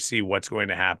fascinated to see what's going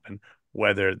to happen,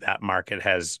 whether that market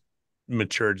has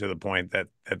matured to the point that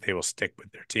they will stick with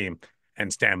their team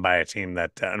and stand by a team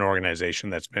that an organization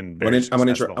that's been very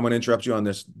successful. I'm going to interrupt you on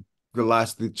this.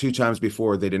 The two times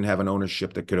before, they didn't have an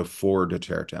ownership that could afford to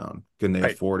tear down. Can they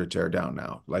afford to tear down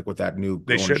now? Like with that new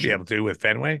they ownership? Should be able to with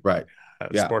Fenway, right?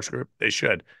 Sports Group, they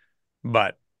should.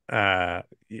 But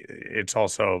it's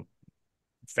also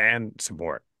fan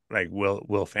support. Like,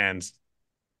 will fans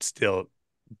still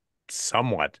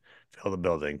somewhat fill the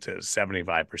building to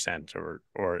 75%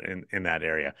 or in that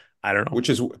area? I don't know.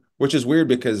 Which is weird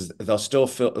because they'll still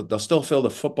fill the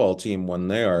football team when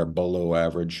they are below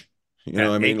average. You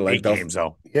know what I mean? Like eight games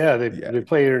though. Yeah, they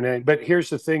play internet. But here's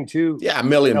the thing too. Yeah, 1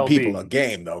 million people a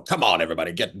game though. Come on,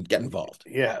 everybody, get involved.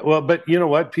 Yeah, well, but you know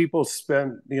what? People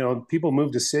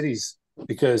move to cities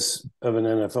because of an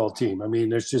NFL team. I mean,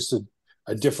 there's just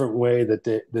a different way that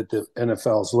the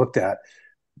NFL is looked at.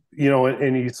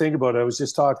 And you think about it, I was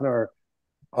just talking to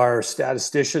our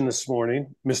statistician this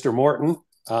morning, Mr. Morton,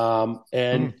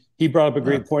 and he brought up a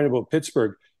great point about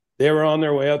Pittsburgh. They were on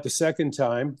their way out the second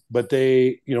time, but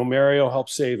Mario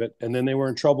helped save it, and then they were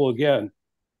in trouble again.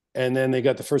 And then they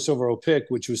got the first overall pick,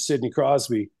 which was Sidney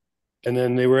Crosby, and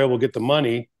then they were able to get the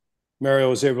money.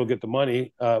 Mario was able to get the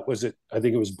money. I think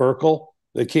it was Burkle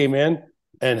that came in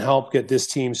and helped get this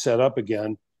team set up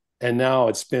again. And now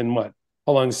it's been what?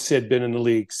 How long has Sid been in the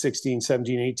league? 16,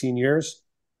 17, 18 years?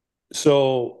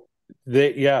 So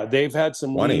they've had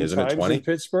some 20, lean isn't it times 20? in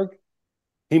Pittsburgh.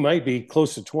 He might be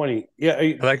close to 20. Yeah,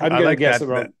 I'm going to guess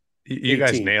around you 18.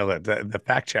 guys nailed it. The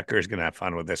fact checker is going to have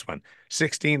fun with this one.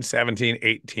 16, 17,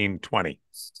 18, 20.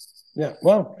 Yeah,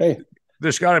 well, hey.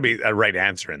 There's got to be a right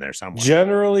answer in there somewhere.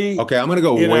 Generally, okay, I'm going to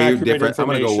go way different. I'm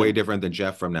going to go way information. different than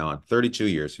Jeff from now on. 32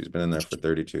 years. He's been in there for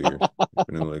 32 years. He's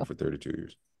been in the league for 32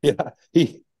 years. Yeah,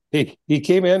 he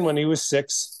came in when he was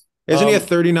 6. Isn't he a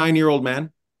 39-year-old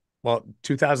man? Well,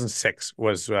 2006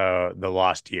 was the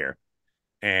lost year,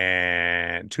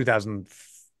 and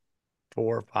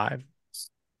 2004, 5.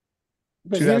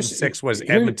 2006 was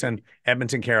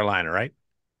Edmonton, Carolina, right?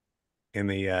 In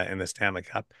the Stanley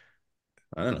Cup.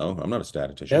 I don't know. I'm not a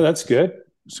statistician. Yeah, that's good.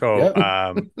 So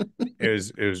Yeah. it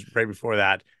was right before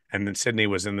that, and then Sydney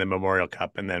was in the Memorial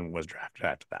Cup, and then was drafted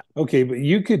after that. Okay, but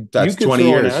you could That's 20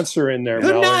 throw an years. answer in there,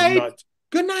 Good Mallard, and night.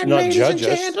 Good night, not ladies and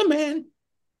judge us. gentlemen.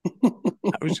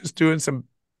 I was just doing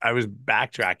I was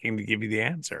backtracking to give you the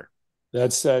answer.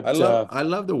 That's that. I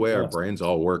love the way our brains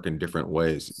all work in different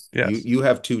ways. Yes. You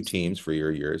have two teams for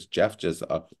your years. Jeff just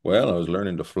well, I was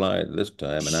learning to fly this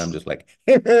time, and I'm just like,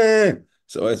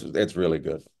 so it's really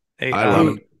good. Hey, I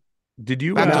love it. Did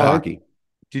you Back to hockey?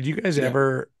 Did you guys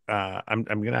ever? I'm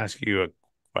going to ask you a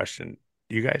question.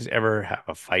 You guys ever have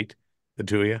a fight, the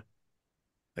two of you?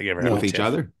 Like ever have With a each tiff?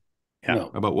 other? Yeah.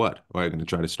 No. About what? Are you going to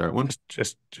try to start one?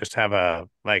 Just have a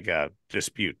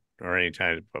dispute or any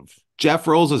type of. Jeff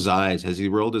rolls his eyes. Has he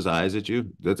rolled his eyes at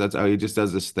you? That's how he just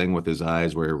does this thing with his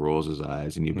eyes where he rolls his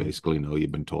eyes, and you basically know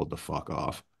you've been told to fuck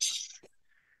off.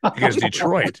 Because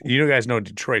Detroit, you guys know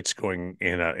Detroit's going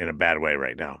in a bad way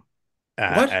right now.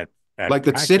 What? At Like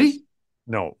the practice. city?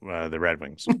 No, the Red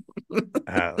Wings.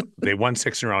 They won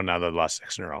 6 in a row. Now they've lost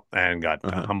 6 in a row and got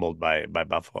humbled by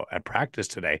Buffalo. At practice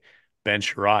today, Ben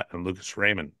Sherratt and Lucas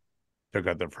Raymond took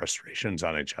out their frustrations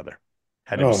on each other.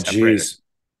 Had to be separated. Geez.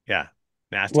 Yeah,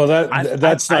 nasty. Well,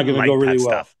 that's not going to go really well.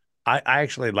 Stuff. I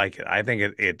actually like it. I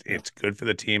think it's good for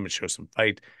the team. It shows some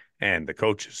fight, and the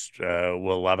coaches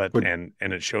will love it. And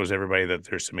it shows everybody that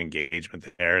there's some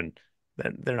engagement there, and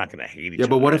they're not going to hate each other. Yeah,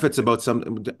 but what if it's about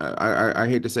something? I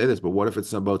hate to say this, but what if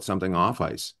it's about something off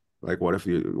ice? Like, what if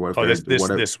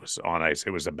this was on ice?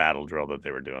 It was a battle drill that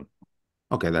they were doing.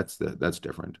 Okay, that's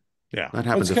different. Yeah, that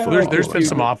happens. There's been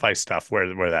some off ice stuff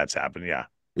where that's happened. Yeah.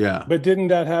 Yeah. But didn't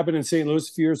that happen in St. Louis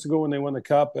a few years ago when they won the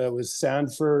cup? It was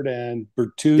Sanford and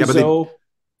Bertuzzo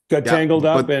got tangled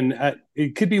up, and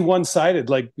it could be one-sided,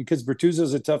 like because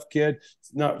Bertuzzo's a tough kid.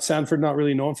 Sanford not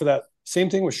really known for that. Same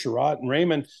thing with Sherratt and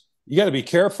Raymond. You got to be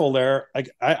careful there. Like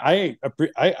I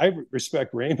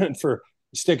respect Raymond for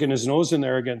sticking his nose in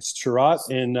there against Sherratt,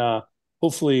 and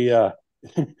hopefully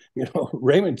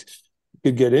Raymond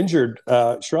could get injured.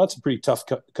 Sherratt's a pretty tough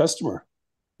customer.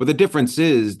 But the difference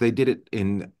is they did it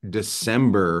in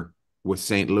December with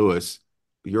St. Louis.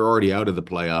 You're already out of the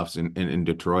playoffs in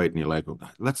Detroit, and you're like,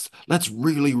 let's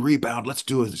really rebound. Let's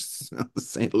do a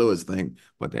St. Louis thing.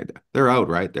 But they're out,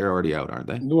 right? They're already out, aren't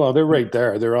they? Well, they're right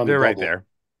there. They're right there.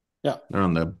 Yeah, they're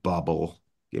on the bubble.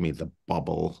 Give me the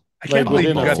bubble. I can't believe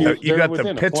you got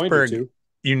the Pittsburgh.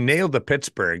 You nailed the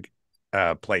Pittsburgh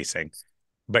placing,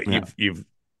 but you've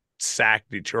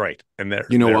sacked Detroit, and they're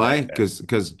why?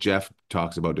 Because Jeff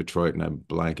talks about Detroit, and I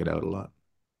blank it out a lot.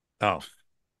 Oh,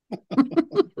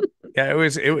 yeah, it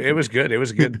was good. It was good. It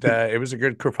was a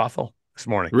good kerfuffle this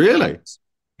morning. Really?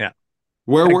 Yeah.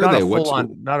 Where were they?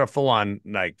 Not a full on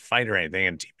like fight or anything,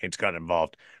 and teammates got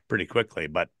involved pretty quickly,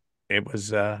 but it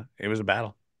was a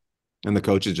battle. And the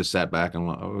coaches just sat back and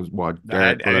watched.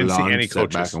 I didn't see any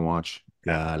coaches. Sat back and watch.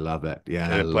 Yeah, I love that.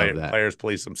 Yeah, I love that. Players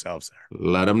police themselves there.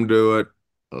 Let them do it.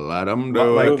 Let them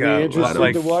do it.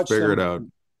 Let them figure it out.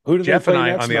 Who do Jeff they and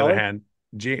play I, next, on the other hand,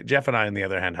 Jeff and I, on the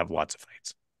other hand, have lots of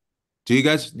fights. Do you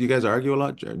guys argue a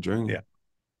lot during? Yeah,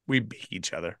 we beat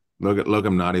each other. Look,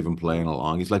 I'm not even playing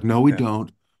along. He's like, no, we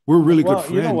don't. We're really good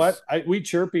friends. You know what? We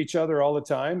chirp each other all the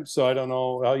time, so I don't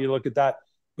know how you look at that.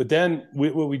 But then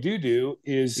what we do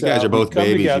is you guys are both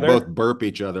babies. Together. You both burp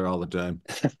each other all the time.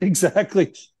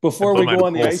 Exactly. Before we go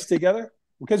on the ice together,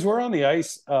 because we're on the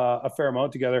ice a fair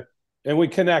amount together, and we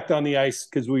connect on the ice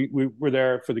because we're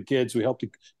there for the kids. We help to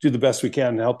do the best we can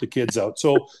and help the kids out.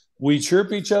 So we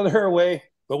chirp each other away.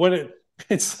 But when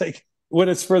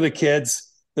it's for the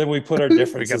kids, then we put our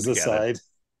differences aside.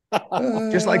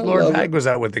 Just like Lord Bagg was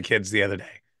out with the kids the other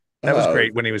day. That was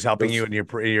great when he was helping you in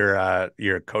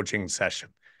your coaching session.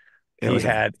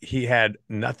 He had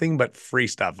nothing but free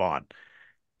stuff on.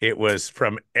 It was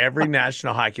from every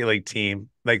National Hockey League team.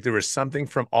 Like there was something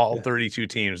from all 32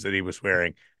 teams that he was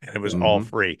wearing, and it was all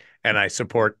free. And I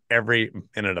support every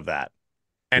minute of that.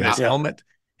 And his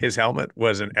helmet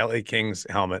was an LA Kings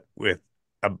helmet with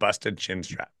a busted chin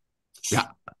strap. Yeah.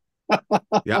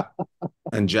 Yeah.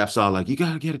 And Jeff's all like, you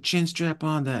got to get a chin strap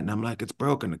on that. And I'm like, it's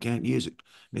broken. I can't use it.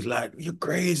 And he's like, you're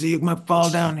crazy. You might fall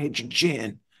down and hit your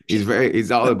chin.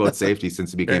 He's all about safety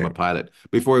since he became a pilot.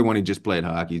 Before when he just played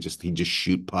hockey, he just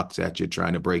shoot pucks at you,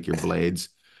 trying to break your blades.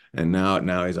 And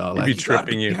now he's all like, be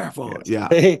tripping you. Careful. Yeah.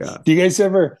 Hey, do you guys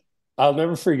ever, I'll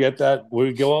never forget that.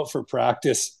 We go out for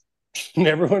practice and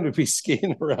everyone would be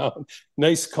skating around,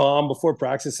 nice calm before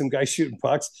practice, some guys shooting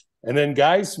pucks. And then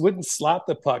guys wouldn't slap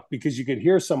the puck because you could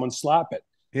hear someone slap it.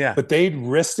 Yeah. But they'd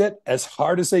wrist it as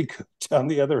hard as they could down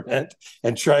the other end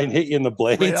and try and hit you in the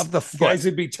blades. Right up the foot. Guys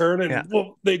would be turning, and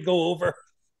they'd go over.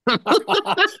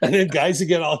 And then guys would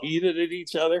get all heated at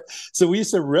each other. So we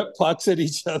used to rip pucks at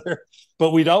each other,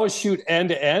 but we'd always shoot end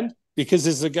to end because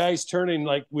as the guys turning,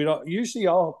 like we don't usually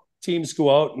all teams go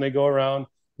out and they go around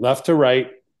left to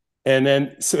right. And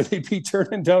then so they'd be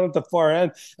turning down at the far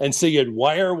end. And so you'd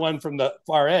wire one from the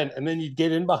far end, and then you'd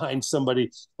get in behind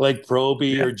somebody like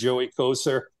Proby or Joey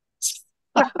Kosar.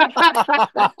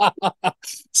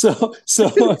 So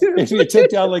if you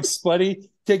took down like Spuddy,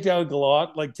 take down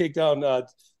Gallant, like take down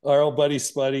our old buddy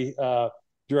Spuddy,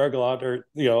 Gerard Gallant, or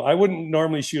I wouldn't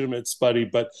normally shoot him at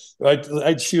Spuddy, but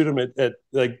I'd shoot him at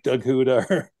like Doug Huda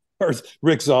or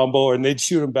Rick Zombo, and they'd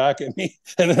shoot him back at me,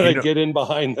 and then I'd get in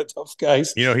behind the tough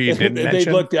guys. You know who you didn't mention?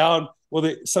 They'd look down.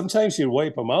 Well, sometimes you'd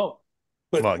wipe them out.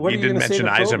 But well, you didn't mention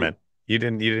Yzerman. You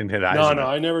didn't hit Yzerman. No,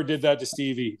 I never did that to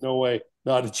Stevie. No way.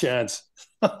 Not a chance.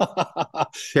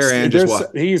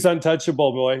 He's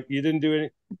untouchable, boy. You didn't do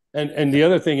anything. And the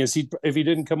other thing is, if he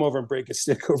didn't come over and break a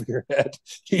stick over your head,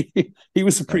 he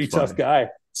was a pretty tough guy.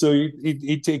 So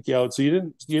he'd take you out. So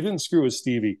you didn't screw with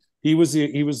Stevie. He was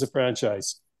the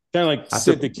franchise, kind of like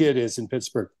Sid the Kid is in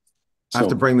Pittsburgh. I have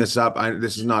to bring this up.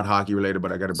 This is not hockey related,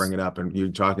 but I got to bring it up. And you're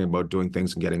talking about doing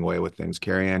things and getting away with things.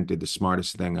 Carrie Ann did the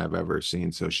smartest thing I've ever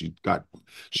seen. So she got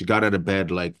out of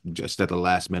bed like just at the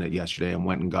last minute yesterday and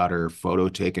went and got her photo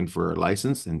taken for her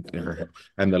license. And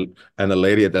the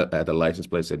lady at the license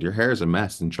plate said, "Your hair is a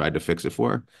mess," and tried to fix it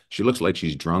for her. She looks like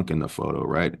she's drunk in the photo,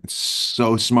 right? It's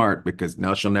so smart because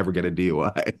now she'll never get a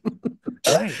DUI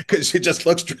because she just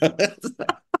looks drunk.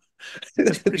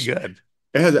 That's pretty good.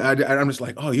 I'm just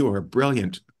like, oh, you were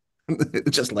brilliant.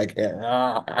 Just like,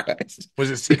 was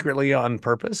it secretly on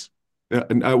purpose?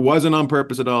 And it wasn't on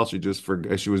purpose at all. She just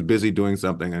forgot. She was busy doing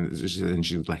something, and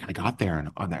she was like, I got there and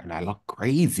I looked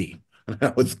crazy. And I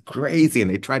was crazy, and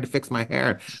they tried to fix my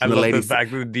hair. And I love the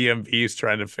fact that the DMV is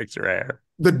trying to fix her hair.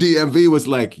 The DMV was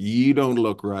like, you don't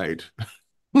look right.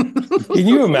 Can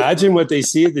you imagine what they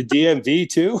see at the DMV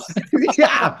too?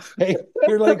 Yeah. Hey,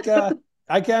 you're like,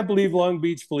 I can't believe Long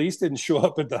Beach police didn't show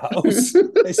up at the house.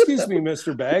 Excuse me,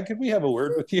 Mr. Bagg, could we have a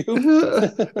word with you?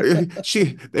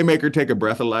 They make her take a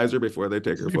breathalyzer before they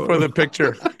take her photo. For the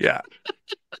picture. Yeah.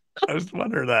 I just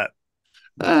wonder that.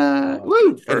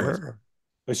 Woo, for her.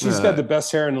 But she's got the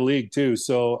best hair in the league too.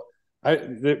 So I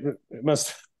can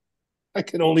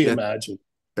only imagine.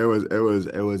 It was.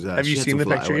 Have you seen the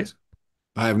picture yet?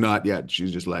 I have not yet.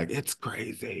 She's just like, it's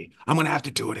crazy. I'm going to have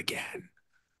to do it again.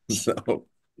 So.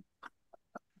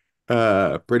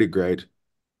 Pretty great.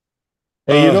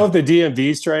 Hey, if the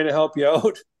DMV's trying to help you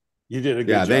out, you did a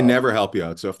good job. They never help you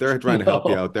out. So if they're trying to help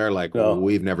you out, they're like,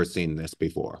 we've never seen this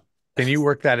before. Can you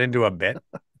work that into a bit?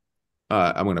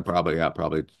 I'm gonna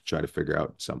probably try to figure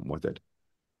out something with it.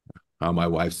 My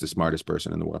wife's the smartest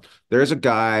person in the world. There's a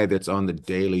guy that's on the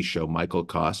Daily Show, Michael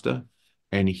Costa,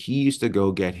 and he used to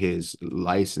go get his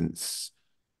license,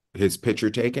 his picture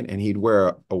taken, and he'd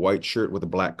wear a white shirt with a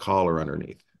black collar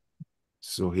underneath.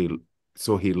 So he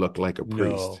looked like a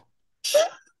priest.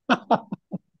 No.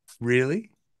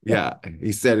 Really? Yeah,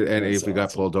 he said, and if he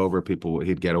got pulled over,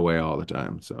 he'd get away all the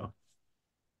time. So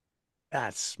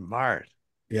that's smart.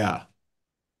 Yeah,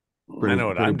 I know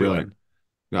what I'm doing.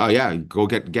 Oh yeah, go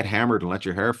get hammered and let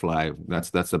your hair fly. That's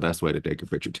the best way to take a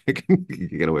picture taken. You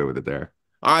can get away with it there.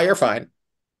 You're fine.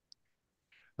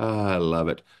 I love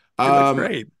it. It looks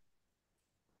great.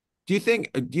 Do you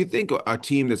think a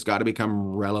team that's got to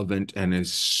become relevant and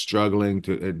is struggling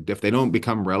to, if they don't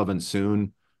become relevant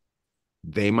soon,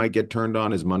 they might get turned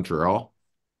on as Montreal?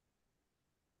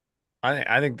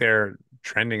 I think they're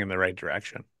trending in the right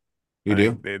direction. You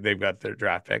do? They've got their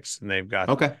draft picks, and they've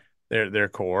got their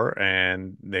core,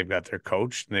 and they've got their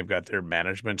coach, and they've got their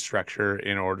management structure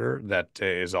in order that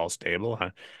is all stable.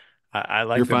 I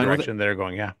like the direction they're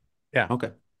going. Yeah.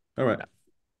 Okay. All right.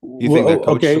 You think that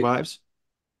coach survives?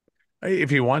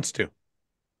 If he wants to.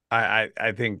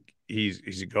 I think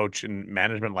he's a coach, and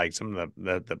management likes him.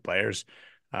 The players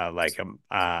like him.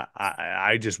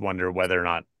 I just wonder whether or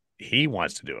not he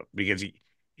wants to do it, because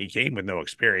he came with no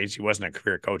experience. He wasn't a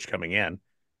career coach coming in.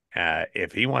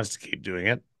 If he wants to keep doing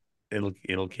it,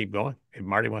 it'll keep going. If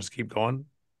Marty wants to keep going,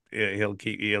 he'll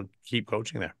keep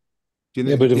coaching there. Do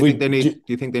you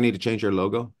think they need to change their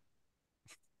logo?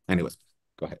 Anyways,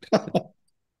 go ahead.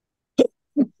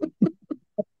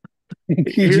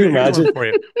 Could you imagine?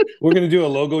 We're going to do a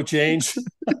logo change.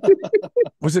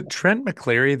 Was it Trent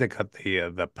McCleary that got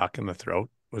the puck in the throat?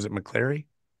 Was it McCleary?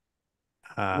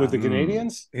 With the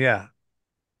Canadians? Yeah.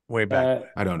 Way back.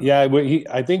 I don't know. Yeah,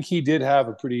 I think he did have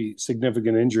a pretty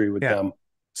significant injury with them.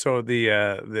 So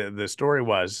the story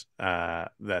was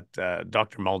that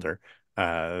Dr. Mulder,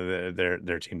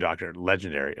 their team doctor,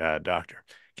 legendary doctor,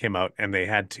 came out and they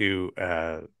had to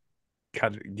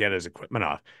get his equipment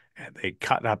off, and they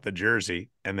cut up the jersey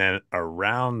and then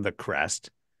around the crest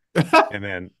and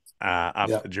then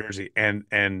up the jersey.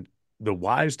 And the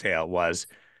wives' tale was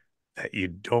that you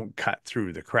don't cut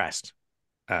through the crest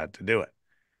to do it.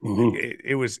 Mhm.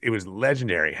 It was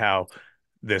legendary how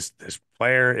this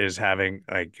player is having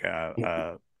like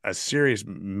a serious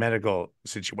medical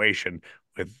situation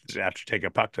with after take a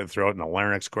puck to the throat and the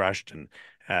larynx crushed and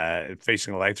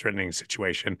facing a life-threatening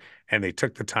situation, and they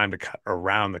took the time to cut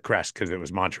around the crest because it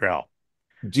was Montreal.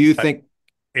 Do you think?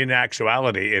 In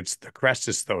actuality, it's the crest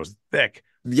is so thick.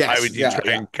 Yes. Why would you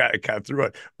try and cut through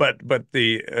it? But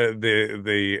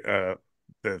the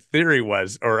theory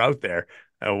was, or out there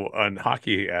on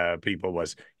hockey people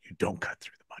was, you don't cut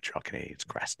through the Montreal Canadiens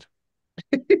crest.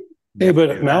 Hey,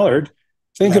 but Mallard,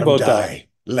 think about that.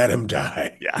 Let him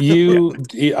die.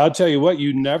 Yeah. I'll tell you what,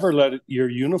 you never let your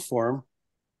uniform,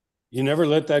 you never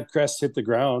let that crest hit the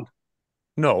ground.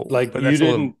 No, like but you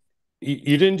didn't.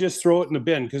 You didn't just throw it in the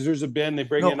bin because there's a bin they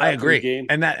bring in after I agree. the game.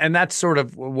 And that's sort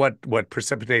of what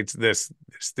precipitates this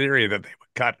theory that they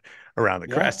would cut around the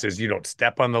crest is you don't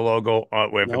step on the logo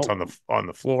if it's on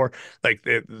the floor. Like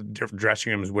the different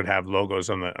dressing rooms would have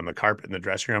logos on the carpet in the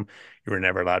dressing room. You were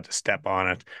never allowed to step on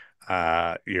it.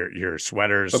 Your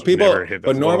sweaters,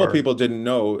 but normal people didn't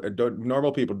know.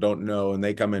 Normal people don't know, and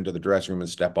they come into the dressing room and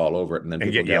step all over it, and then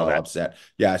people get all upset.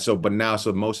 Yeah. So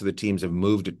most of the teams have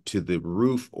moved it to the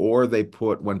roof, or they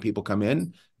put, when people come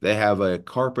in, they have a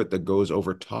carpet that goes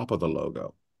over top of the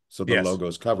logo, so the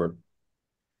logo's covered.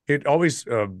 It always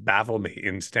baffled me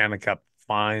in Stanley Cup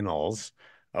finals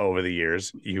over the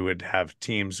years. You would have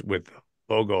teams with the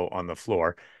logo on the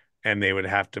floor, and they would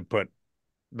have to put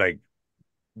like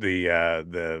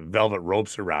the velvet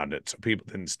ropes around it so people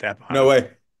didn't step on it. No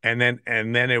way. And then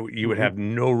you would have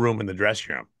no room in the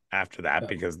dressing room after that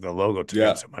because the logo took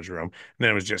up so much room. And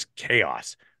then it was just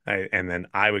chaos. And then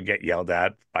I would get yelled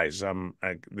at by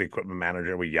the equipment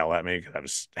manager would yell at me because I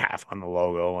was half on the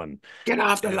logo and get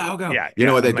off the logo. Yeah. You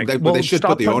know what they should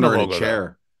put the owner in a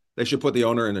chair. They should put the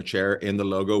owner in a chair in the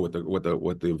logo with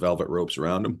the velvet ropes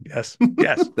around him. Yes.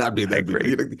 that'd be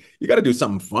great. You got to do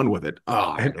something fun with it.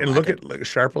 Oh, and look at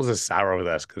Sharples is sour with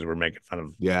us because we're making fun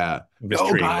of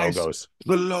mistreating logos.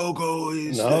 The logo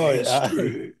is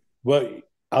history. Well,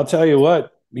 I'll tell you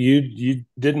what, you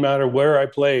didn't matter where I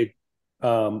played.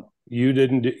 You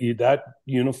didn't that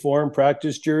uniform,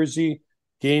 practice jersey,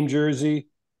 game jersey.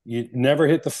 You never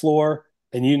hit the floor,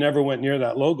 and you never went near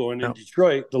that logo. And in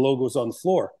Detroit, the logo was on the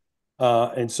floor.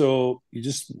 And so you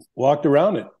just walked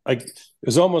around it. Like it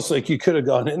was almost like you could have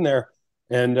gone in there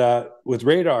and with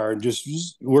radar and just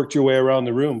worked your way around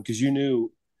the room because you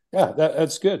knew,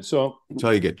 that's good. So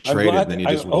until you get traded, and then you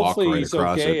just walk right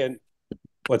across it. And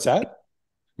what's that?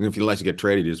 And if you like to get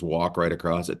traded, you just walk right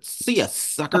across it. See ya,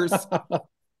 suckers.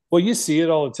 Well, you see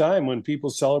it all the time when people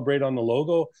celebrate on the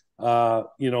logo. In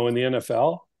the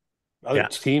NFL, other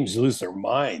teams lose their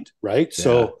mind, right?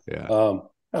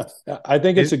 I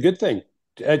think it's a good thing.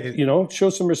 Show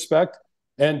some respect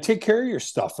and take care of your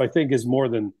stuff. I think is more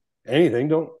than anything.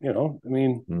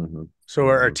 So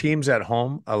are teams at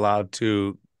home allowed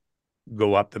to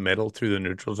go up the middle through the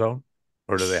neutral zone,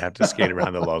 or do they have to skate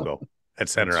around the logo at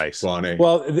center ice? Funny.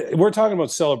 Well, we're talking about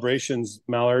celebrations,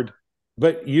 Mallard,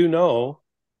 but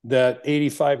that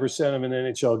 85% of an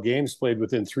NHL game's played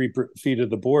within 3 feet of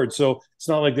the board. So it's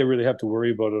not like they really have to worry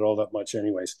about it all that much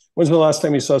anyways. When's the last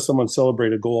time you saw someone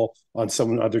celebrate a goal on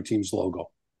some other team's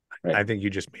logo? Right. I think you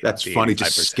just made that's funny.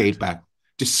 85%.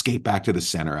 Just skate back to the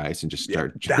center ice and just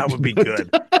start. That would be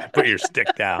good. Put your stick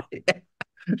down.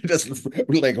 Just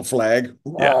like a flag.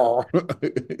 Yeah.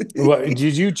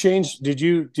 Did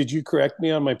you correct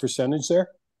me on my percentage there?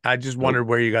 I just wondered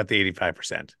where you got the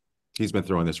 85%. He's been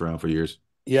throwing this around for years.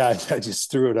 Yeah, I just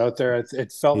threw it out there.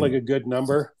 It felt like a good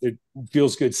number. It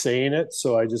feels good saying it.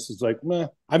 So I just was like, meh.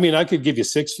 I mean, I could give you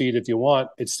 6 feet if you want.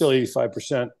 It's still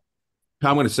 85%.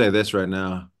 I'm going to say this right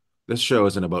now. This show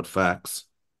isn't about facts.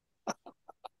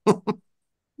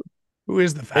 Who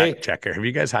is the fact checker? Have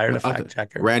you guys hired a fact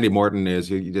checker? Randy Morton is.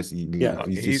 He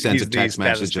sends a text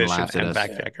message and laughs at us.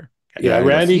 Fact checker. Yeah,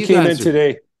 Randy came in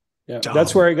today. Yeah,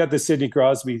 that's where I got the Sidney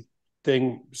Crosby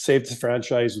thing. Saved the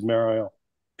franchise with Mario.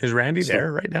 Is Randy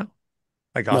there right now?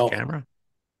 Like off camera?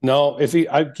 No,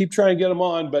 I keep trying to get him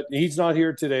on, but he's not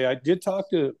here today. I did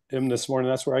talk to him this morning.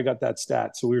 That's where I got that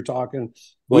stat. So we were talking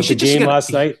about the game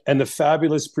last night and the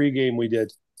fabulous pregame we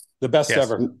did. The best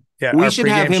ever. Yeah, we should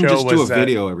have him just do a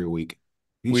video every week.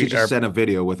 He should just send a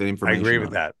video with information. I agree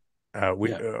with that.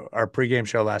 Our pregame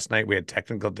show last night, we had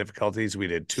technical difficulties. We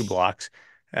did 2 blocks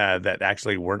that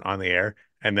actually weren't on the air.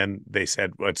 And then they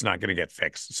said, well, it's not going to get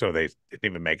fixed. So they didn't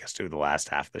even make us do the last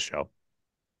half of the show.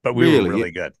 But we were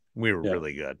really good. We were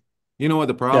really good. You know what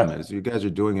the problem is? You guys are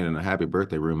doing it in a happy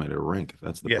birthday room at a rink.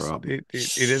 That's the problem. It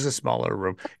is a smaller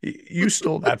room. You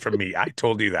stole that from me. I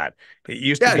told you that. It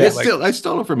used to be I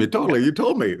stole it from you. Totally. You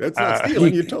told me. That's not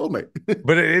stealing. You told me.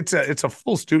 But it's a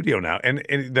full studio now. And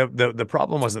the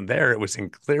problem wasn't there. It was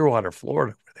in Clearwater,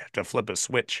 Florida, where they have to flip a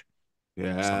switch.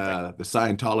 Yeah, the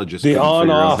Scientologists. The on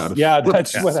off. Yeah,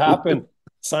 that's what happened.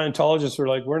 Scientologists were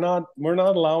like, we're not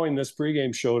allowing this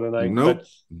pregame show tonight. Nope. But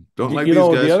don't like these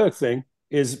guys. The other thing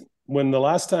is, when the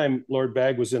last time Lord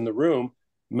Bagg was in the room,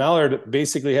 Millard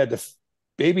basically had to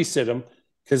babysit him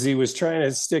because he was trying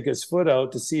to stick his foot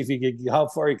out to see if he could, how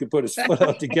far he could put his foot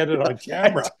out to get it on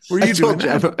camera. Were you doing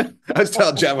that? I was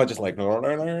telling Jeff, I just like a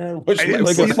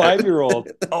 5-year-old.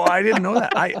 Oh, I didn't know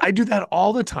that. I do that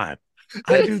all the time.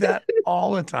 I do that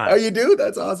all the time. Oh, you do?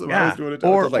 That's awesome. Yeah. I was doing it.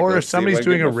 Or if somebody's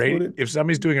doing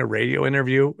a radio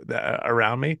interview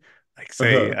around me, like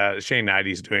say Shane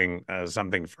Knighty's doing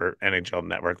something for NHL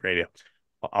Network Radio,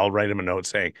 I'll write him a note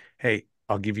saying, "Hey,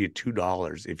 I'll give you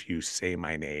 $2 if you say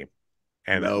my name."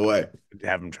 And no way.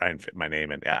 Have him try and fit my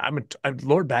name in. I'm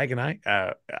Lord Bagg, and I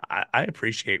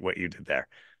appreciate what you did there.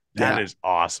 That is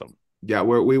awesome. Yeah,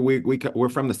 we're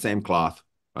from the same cloth.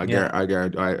 Yeah.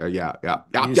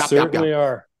 You certainly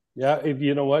are. Yeah, if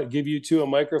you know what, give you two a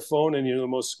microphone and you're the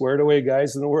most squared away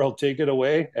guys in the world. Take it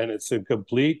away, and it's a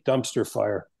complete dumpster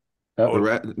fire.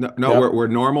 We're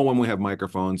normal when we have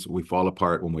microphones. We fall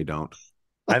apart when we don't.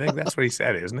 I think that's what he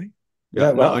said, isn't he?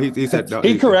 Yeah, well, he said no,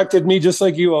 he corrected me just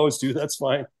like you always do. That's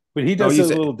fine, but he does it a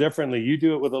little differently. You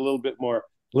do it with a little bit more,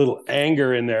 little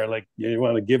anger in there, like you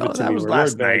want to give it to me. That was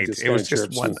last night. It was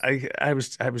just one. I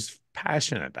was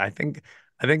passionate. I think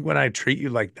when I treat you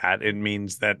like that, it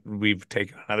means that we've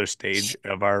taken another stage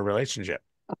of our relationship.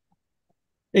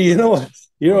 You know what?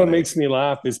 What makes me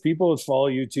laugh is people would follow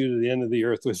you to the end of the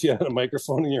earth with you had a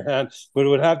microphone in your hand, but it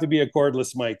would have to be a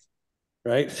cordless mic,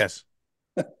 right? Yes.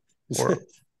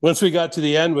 Once we got to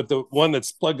the end with the one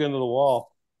that's plugged into the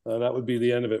wall, that would be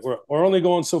the end of it. We're only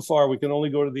going so far. We can only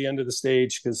go to the end of the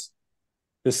stage because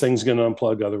this thing's going to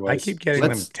unplug otherwise. I keep getting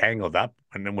them tangled up,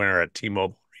 and then when we're at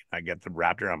T-Mobile, I get them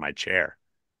wrapped around my chair.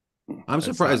 I'm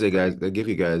surprised they give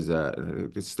you guys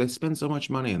they spend so much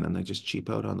money and then they just cheap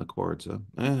out on the cord. So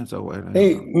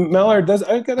hey, Millard,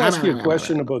 I got to ask you a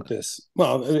question about this.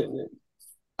 Well,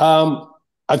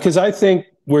 because I think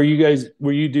where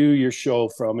you do your show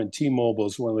from in T-Mobile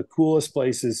is one of the coolest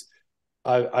places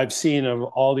I've seen of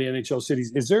all the NHL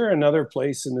cities. Is there another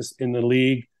place in the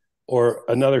league or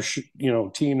another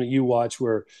team that you watch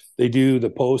where they do the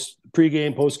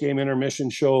pregame, postgame intermission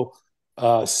show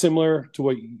similar to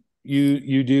what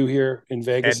you do here in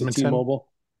Vegas at T-Mobile?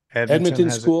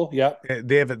 Edmonton's cool. Yeah,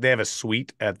 they have a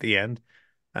suite at the end,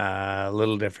 a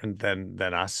little different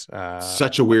than us.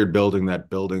 Such a weird building. That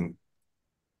building.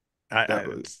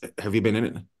 Have you been in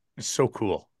it? It's so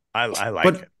cool. I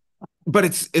like it. But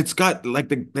it's got like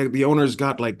the owner's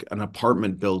got like an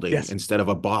apartment building instead of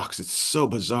a box. It's so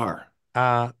bizarre.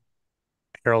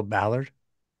 Harold Ballard.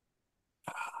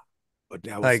 But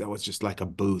that was just like a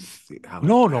booth. He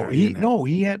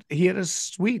had a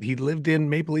suite. He lived in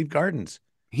Maple Leaf Gardens.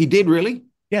 He did, really?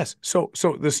 Yes. So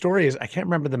the story is, I can't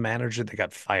remember the manager that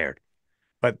got fired,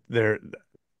 but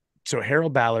so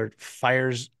Harold Ballard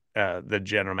fires the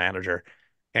general manager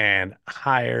and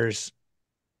hires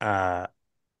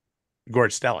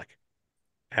Gord Stellick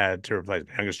to replace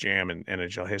the youngest GM in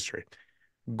NHL history.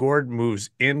 Gord moves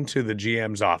into the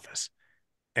GM's office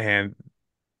and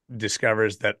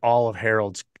discovers that all of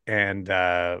Harold's and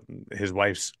his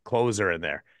wife's clothes are in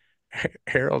there.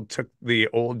 Harold took the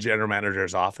old general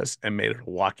manager's office and made it a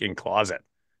walk-in closet.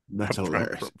 That's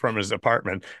hilarious. From his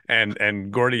apartment,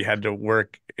 and Gordy had to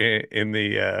work in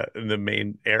the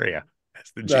main area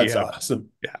as the GM. That's awesome.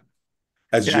 Yeah,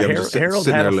 as GM, Harold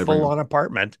had a full-on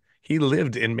apartment. He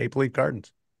lived in Maple Leaf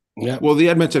Gardens. Yeah. Well, the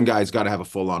Edmonton guy's got to have a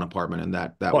full-on apartment in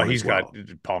that. Well, he's got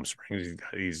Palm Springs.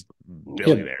 He's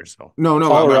billionaire. So no,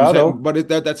 Colorado. But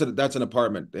that's an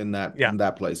apartment in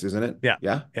that place, isn't it?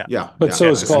 Yeah. But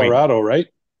so is Colorado, right?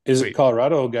 Is it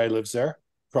Colorado? A guy lives there.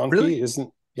 Kroenke, really?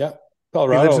 Isn't? Yeah,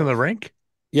 Colorado. He lives in the rink.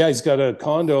 Yeah, he's got a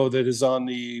condo that is on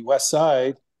the west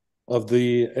side of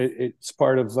the. It's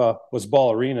part of what's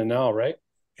Ball Arena now, right?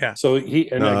 Yeah. So I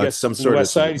guess some sort the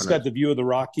west of side. He's got the view of the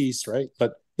Rockies, right?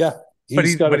 But yeah. But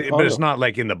it's not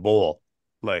like in the bowl,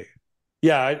 like.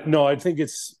 Yeah, I think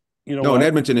it's in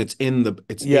Edmonton in the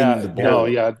bowl.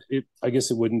 No, I guess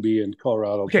it wouldn't be in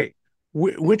Colorado. Okay,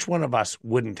 which one of us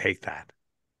wouldn't take that?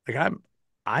 Like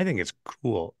I think it's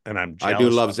cool, and I'm jealous. I do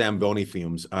love Zamboni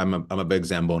fumes. I'm a big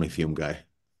Zamboni fume guy.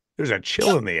 there's a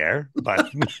chill in the air,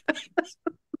 but you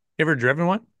ever driven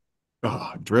one?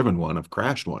 Oh, I've driven one. I've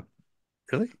crashed one.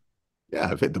 Really? Yeah,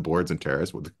 I've hit the boards and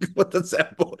terrace with the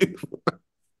Zamboni.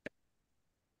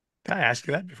 Did I ask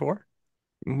you that before?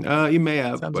 You may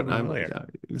have, Sounds but familiar.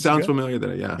 it sounds familiar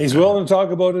that yeah. He's willing to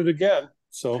talk about it again.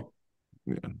 So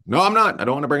yeah. No, I'm not. I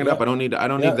don't want to bring it up. I don't need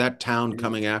that town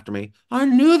coming after me. I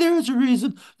knew there was a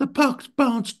reason the puck's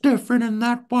bounced different in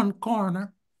that one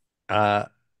corner.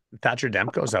 Thatcher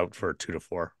Demko's out for 2 to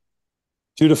 4.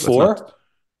 2 to 4? Not,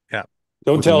 yeah.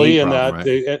 Don't tell Ian problem,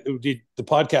 that. Right? The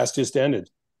podcast just ended.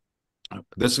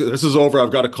 This is over.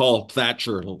 I've got to call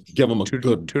Thatcher. Give him a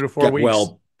good 2 to 4 weeks.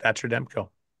 Well, Thatcher Demko.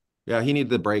 Yeah, he needed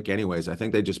the break anyways. I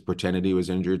think they just pretended he was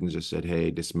injured and just said,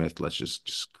 "Hey, DeSmith, let's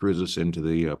just cruise us into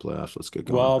the playoffs. Let's get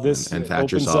going." Well, and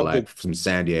Thatcher saw like from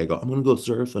San Diego. I'm gonna go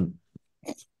surfing.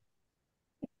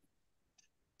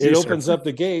 It opens up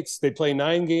the gates. They play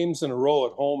 9 games in a row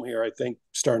at home here, I think,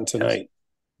 starting tonight.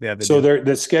 Yes. Yeah. So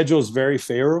the schedule is very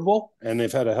favorable, and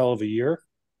they've had a hell of a year.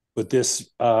 But this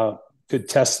could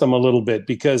test them a little bit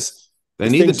because they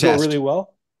need the test go really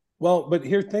well. Well, but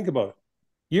here, think about it.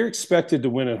 You're expected to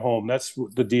win at home. That's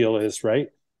what the deal is, right?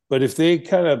 But if they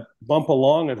kind of bump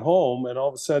along at home and all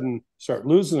of a sudden start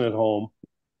losing at home,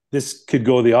 this could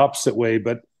go the opposite way.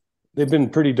 But they've been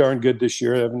pretty darn good this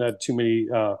year. They haven't had too many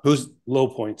low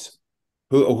points.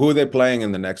 Who are they playing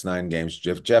in the next 9 games?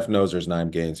 Jeff knows there's 9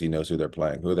 games. He knows who they're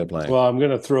playing. Who are they playing? Well, I'm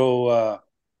going to throw.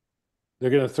 I'm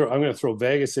going to throw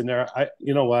Vegas in there.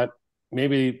 You know what?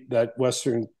 Maybe that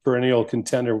Western perennial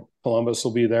contender Columbus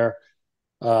will be there.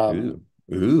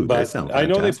 But I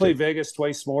know they play Vegas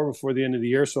twice more before the end of the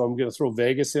year, so I'm going to throw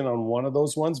Vegas in on one of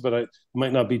those ones, but it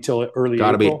might not be till early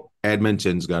April. Be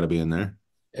Edmonton's got to be in there.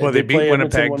 Well, they beat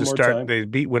Winnipeg to start. They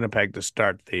beat Winnipeg to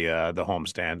start the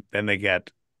homestand. Then they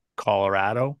get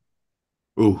Colorado.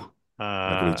 Ooh,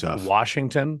 that could be tough.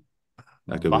 Washington,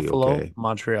 that could Buffalo, be okay.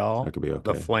 Montreal, that could be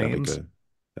okay. The Flames,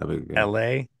 That'd be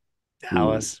LA,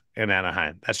 Dallas, and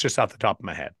Anaheim. That's just off the top of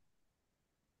my head.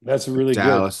 That's a really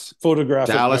good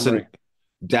photographic memory.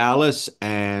 Dallas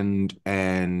and LA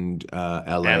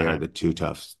Anaheim are the two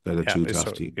toughs. They're the two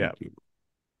tough teams. Yeah.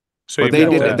 So but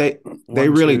they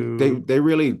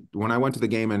really when I went to the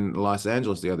game in Los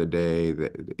Angeles the other day,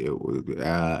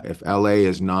 if LA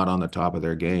is not on the top of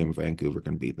their game, Vancouver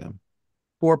can beat them.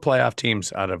 4 playoff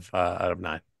teams out of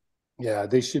 9. Yeah,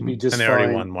 they should be just and they fine.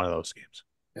 already won one of those games.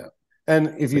 Yeah,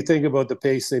 and if you think about the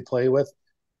pace they play with,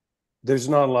 there's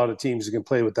not a lot of teams that can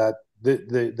play with that.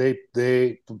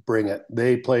 They bring it.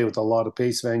 They play with a lot of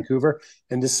pace, Vancouver,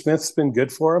 and DeSmith's been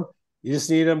good for them. You just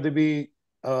need them to be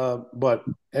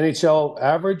NHL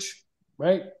average,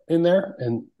 right, in there,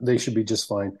 and they should be just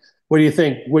fine. What do you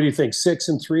think?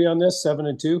 6-3 on this,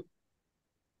 7-2,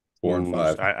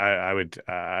 4-5.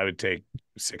 I would take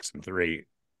 6-3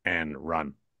 and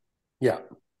run. Yeah,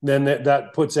 then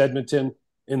that puts Edmonton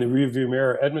in the rearview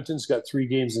mirror. Edmonton's got 3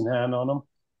 games in hand on them,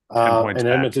 and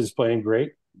Edmonton's playing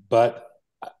great. But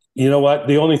you know what?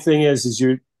 The only thing is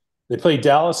they play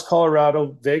Dallas,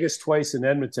 Colorado, Vegas twice, and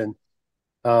Edmonton.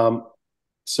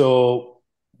 So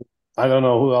I don't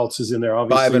know who else is in there.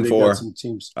 Obviously, 5 and 4. Got some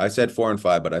teams. I said 4 and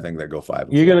 5, but I think they go 5.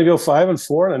 You're going to go 5 and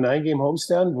 4 in a 9-game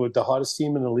homestand with the hottest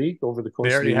team in the league over the course.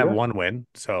 They already of the year? have 1 win,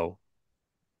 so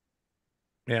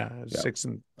yeah. 6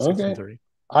 and 3.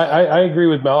 I agree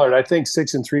with Millard. I think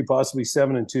 6-3, possibly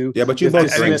 7-2. Yeah, but I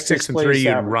think 6-3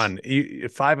 you'd run.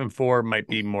 5 and 4 might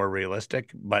be more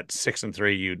realistic, but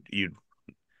 6-3 you'd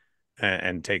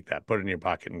and take that, put it in your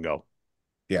pocket and go.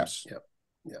 Yes.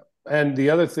 Yeah. And the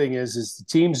other thing is the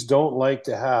teams don't like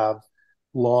to have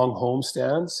long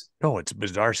homestands. No, it's a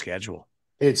bizarre schedule.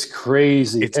 It's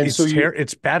crazy.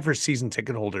 It's bad for season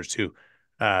ticket holders too,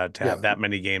 to have that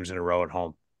many games in a row at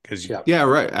home.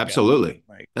 Right. Absolutely.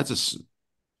 Yeah, right. That's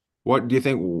what do you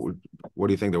think? What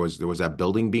do you think there was that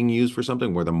building being used for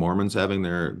something where the Mormons having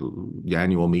their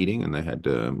annual meeting and they had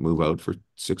to move out for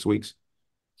 6 weeks?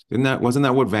 Wasn't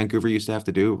that what Vancouver used to have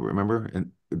to do? Remember?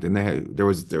 And then I think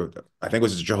it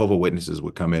was Jehovah's Witnesses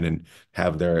would come in and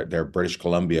have their British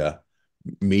Columbia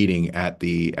meeting at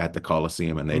the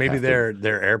Coliseum, and maybe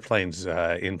their airplanes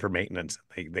in for maintenance.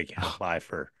 They can't fly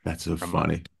for. That's so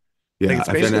funny. Month. Yeah, it's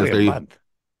basically a month.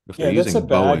 If they're using that's a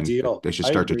bad Boeing, deal. they should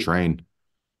start to train.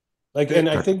 And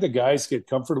I think the guys get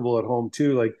comfortable at home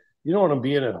too. Like, you don't want to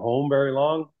be in at home very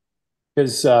long,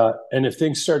 because and if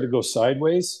things start to go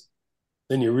sideways,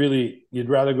 then you'd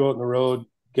rather go out on the road,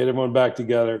 get everyone back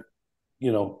together,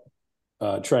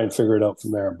 try and figure it out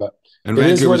from there. But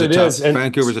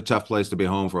Vancouver's a tough place to be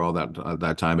home for all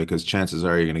that time, because chances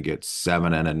are you're going to get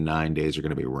 7 and 9 days are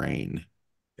going to be rain.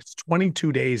 It's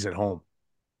 22 days at home,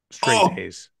 straight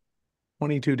days,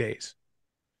 22 days.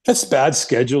 That's bad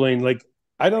scheduling. Like,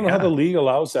 I don't know how the league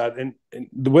allows that, and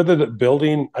whether the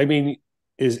building, I mean,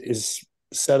 is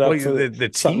set up for the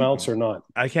something team, else or not.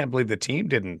 I can't believe the team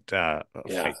didn't fight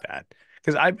that,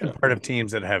 because I've been part of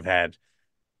teams that have had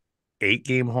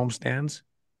 8-game homestands,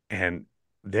 and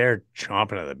they're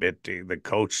chomping at the bit. The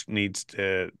coach needs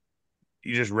to.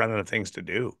 You just run out of things to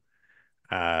do.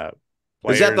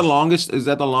 Is that the longest? Is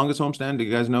that the longest homestand? Do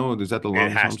you guys know? Is that the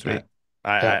longest homestand?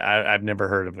 I've never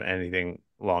heard of anything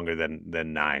longer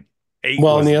than 9. 8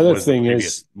 well, was, and the other was thing the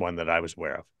is one that I was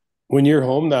aware of. When you're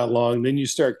home that long, then you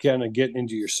start kind of getting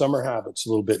into your summer habits a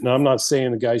little bit. Now, I'm not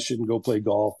saying the guys shouldn't go play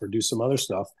golf or do some other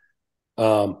stuff,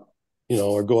 or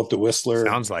go up to Whistler.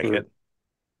 Sounds like it.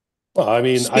 Well, I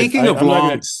mean, speaking of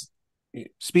long,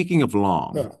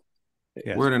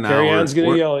 we're in an hour. Carrie Ann's going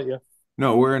to yell at you.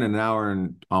 No, we're in an hour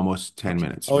and almost 10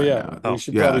 minutes. Oh, right yeah. now. We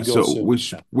should probably go soon.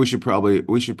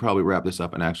 we should probably wrap this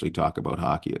up and actually talk about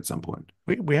hockey at some point.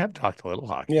 We have talked a little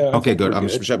hockey. Yeah. Okay, good.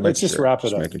 Let's just wrap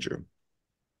it up. Making sure.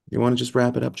 You want to just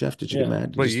wrap it up, Jeff? Did you get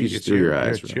mad? Well, you just threw your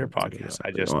eyes. It's your podcast.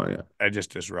 I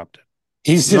just disrupted.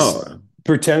 He's just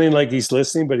pretending like he's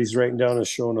listening, but he's writing down his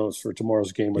show notes for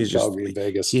tomorrow's game with Calgary and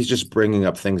Vegas. He's just bringing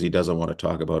up things he doesn't want to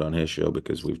talk about on his show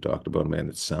because we've talked about, man,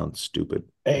 it sounds stupid.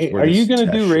 Hey, are you going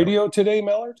to do radio today,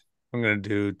 Millard? I'm going to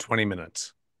do 20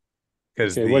 minutes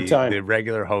because the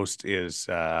regular host is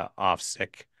off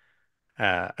sick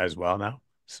as well now.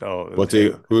 So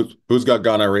who's got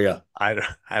gonorrhea? I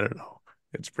don't know.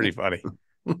 It's pretty funny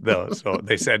though. So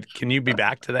they said, "Can you be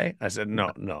back today?" I said,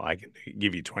 "No, I can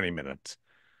give you 20 minutes."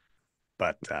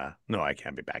 But no, I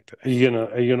can't be back today.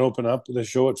 Are you gonna open up the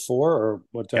show at 4 or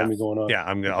what time are you going on? Yeah,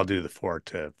 I'll do the 4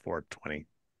 to 4:20.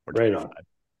 Right on.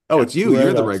 Oh, it's you.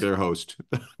 You're the regular host.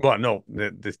 Well, no,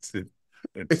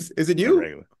 is it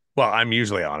you? Well, I'm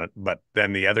usually on it, but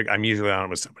then I'm usually on it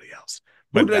with somebody else.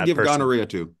 Who did I give gonorrhea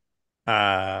to?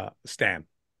 Stan.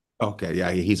 Okay,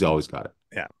 yeah, he's always got it.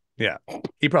 Yeah,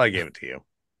 he probably gave it to you.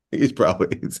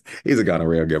 He's a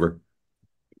gonorrhea giver.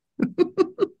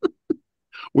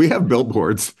 We have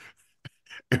billboards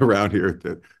around here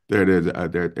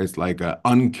that it's like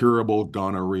uncurable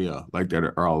gonorrhea, like that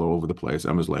are all over the place.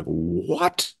 I'm just like,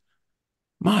 what?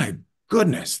 My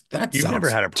goodness, You've never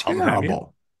had a problem, terrible. Have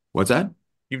you? What's that?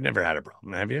 You've never had a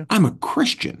problem, have you? I'm a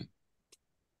Christian.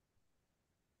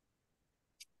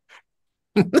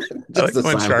 Just like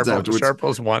when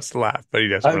Sharples wants to laugh, but he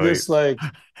doesn't. I'm just like,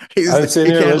 I'm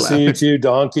sitting here listening to you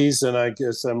donkeys, and I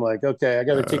guess I'm like, okay, I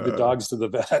got to take the dogs to the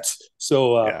vet.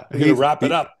 So I'm going to wrap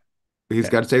it up. He's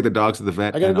got to take the dogs to the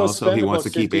vet, and also he wants to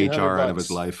keep HR out of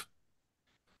his life.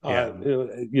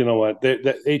 You know what?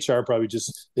 The HR probably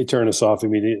they turn us off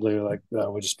immediately. They're like,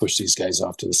 no, we'll just push these guys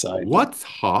off to the side. What's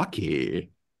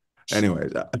hockey?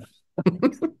 Anyways.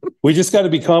 We just got to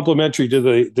be complimentary to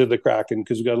the Kraken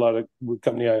because we got a lot of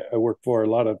company I work for, a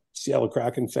lot of Seattle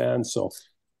Kraken fans. So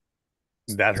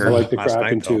that hurt. I like the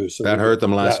Kraken too. So that hurt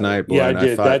them last night. Boy, yeah,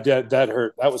 I did. That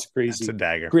hurt. That was crazy. That's a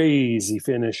dagger. Crazy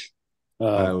finish. It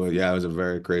was a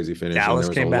very crazy finish. Dallas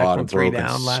came back from 3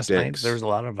 down last night. There was a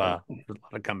lot of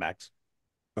comebacks.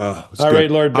 All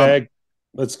right, Lord Bagg,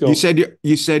 let's go. You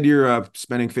said you're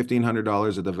spending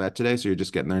 $1,500 at the vet today, so you're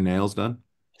just getting their nails done.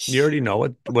 You already know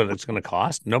what it's going to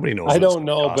cost. Nobody knows. I don't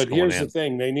know, but here's the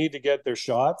thing: they need to get their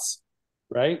shots,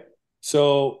 right?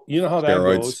 So you know how that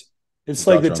goes. It's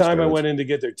like the time I went in to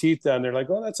get their teeth done. They're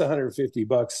like, "Oh, that's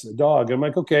 $150 a dog." I'm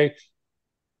like, "Okay."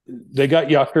 They got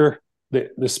yucker,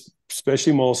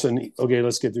 especially Molson. Okay,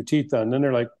 let's get their teeth done. Then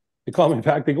they're like, they call me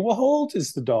back. They go, "Well, how old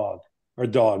is the dog or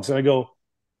dogs?" And I go,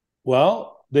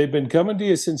 "Well, they've been coming to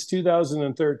you since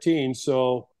 2013,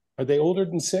 so." Are they older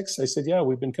than 6? I said, yeah,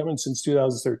 we've been coming since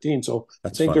 2013. So I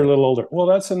think they're a little older. Well,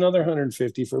 that's another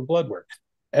 $150 for blood work.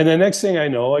 And the next thing I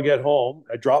know, I get home,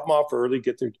 I drop them off early,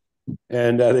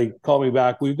 and they call me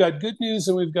back. We've got good news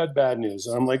and we've got bad news.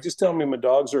 And I'm like, just tell me my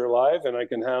dogs are alive and I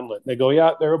can handle it. And they go,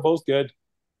 yeah, they're both good.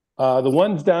 The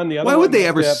one's down, the other one. Why would they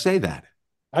ever say that?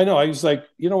 I know. I was like,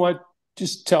 you know what?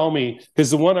 Just tell me.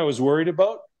 Because the one I was worried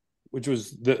about, which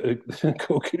was the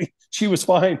Kokity, she was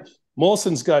fine.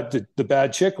 Molson's got the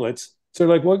bad chiclets. So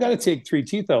they're like, well, I got to take 3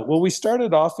 teeth out. Well, we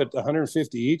started off at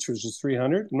 150 each, which is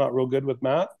 300. I'm not real good with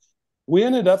math. We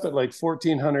ended up at like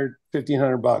 $1,400,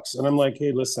 $1,500. And I'm like,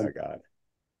 hey, listen, God.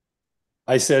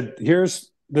 I said,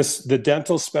 here's the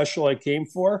dental special I came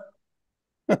for.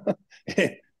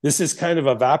 This is kind of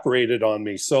evaporated on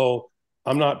me. So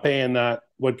I'm not paying that.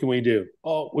 What can we do?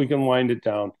 Oh, we can wind it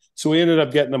down. So we ended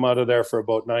up getting them out of there for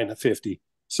about $950.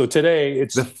 So today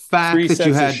it's the fact that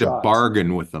you had to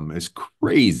bargain with them is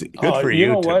crazy. Good for you.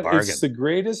 You know what? Bargain. It's the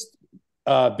greatest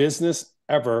business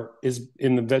ever is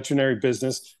in the veterinary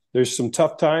business. There's some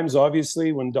tough times,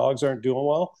 obviously, when dogs aren't doing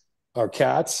well, or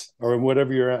cats, or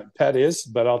whatever your pet is.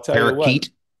 But I'll tell you what,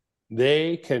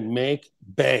 they can make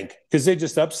bank because they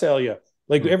just upsell you.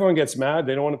 Like everyone gets mad.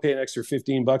 They don't want to pay an extra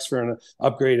 $15 for an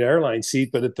upgraded airline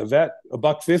seat, but at the vet,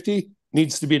 $150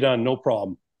 needs to be done. No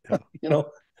problem. You know,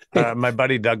 my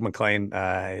buddy Doug McLean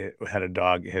had a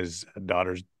dog. His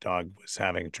daughter's dog was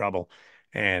having trouble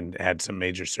and had some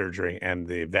major surgery. And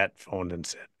the vet phoned and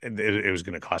said it was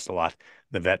going to cost a lot.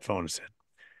 The vet phoned and said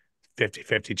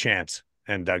 50-50 chance.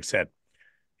 And Doug said,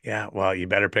 yeah, well, you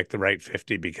better pick the right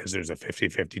 50 because there's a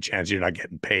 50-50 chance you're not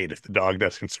getting paid if the dog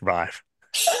doesn't survive.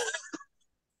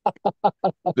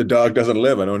 The dog doesn't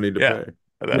live. I don't need to pay.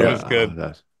 That was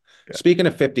good. Speaking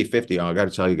of 50-50, I got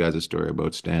to tell you guys a story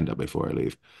about stand-up before I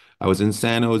leave. I was in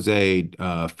San Jose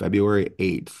February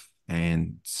 8th,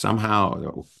 and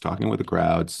somehow, talking with the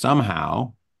crowd,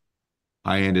 somehow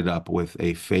I ended up with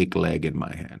a fake leg in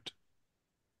my hand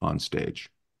on stage.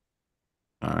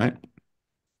 All right.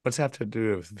 What's that have to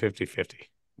do with 50-50?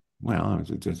 Well,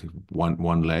 it's just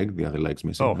one leg, the other leg's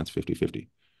missing. Oh. That's 50-50.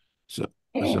 So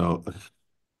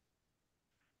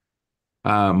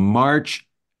March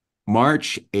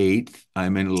 8th,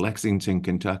 I'm in Lexington,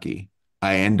 Kentucky.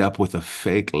 I end up with a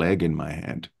fake leg in my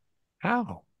hand.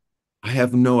 How? I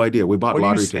have no idea. We bought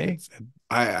lottery tickets.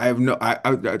 I have no. I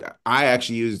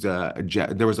actually used.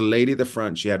 There was a lady at the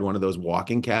front. She had one of those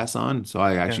walking casts on, so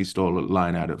I actually stole a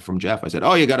line out of from Jeff. I said,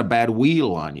 "Oh, you got a bad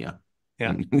wheel on you."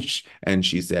 Yeah. And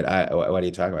she said, "What are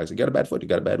you talking about?" I said, "You got a bad foot. You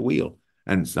got a bad wheel."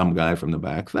 And some guy from the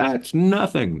back, that's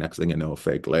nothing. Next thing you know, a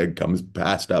fake leg comes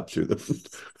passed up through the.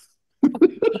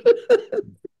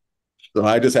 So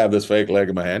I just have this fake leg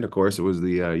in my hand. Of course, it was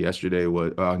the yesterday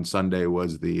was on Sunday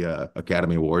was the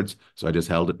Academy Awards. So I just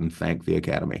held it and thanked the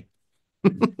Academy.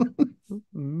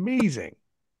 Amazing.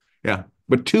 Yeah.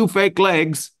 But 2 fake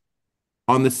legs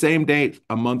on the same date,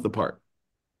 a month apart.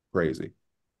 Crazy.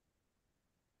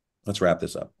 Let's wrap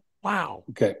this up. Wow.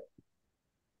 Okay.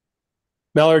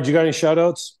 Millard, you got any shout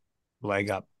outs?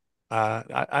 Leg up.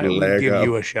 I would give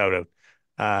you a shout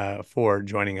out for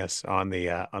joining us on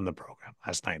the program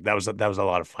last night. That was a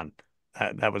lot of fun.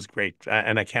 That was great,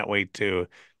 and I can't wait to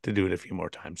do it a few more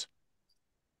times.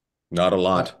 Not a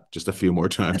lot, just a few more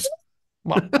times.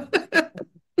 Well,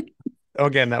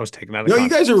 again, that was taken out of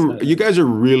context. You guys are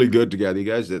really good together. You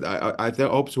guys did. I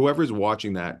hope whoever's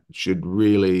watching that should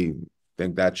really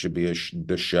think that should be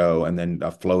the show, and then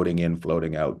a floating in,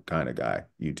 floating out kind of guy.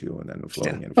 You two, and then a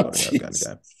floating in, floating out kind of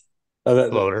guy.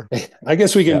 Floater. I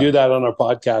guess we can do that on our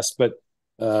podcast, but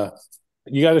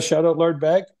you got a shout out, Lord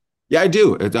Bagg? Yeah, I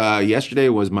do. Yesterday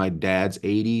was my dad's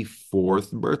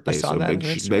 84th birthday. So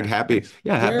big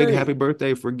happy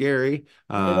birthday for Gary.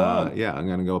 Yeah, I'm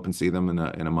gonna go up and see them in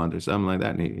a month or something like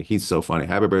that. And he's so funny.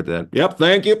 Happy birthday. Yep,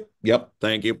 thank you. Yep,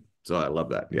 thank you. So I love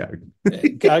that. Yeah.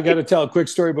 I got to tell a quick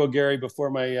story about Gary before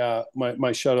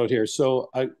my shout out here. So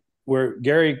where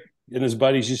Gary and his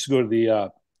buddies used to go to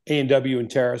the A&W in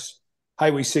Terrace.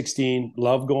 Highway 16,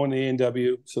 love going to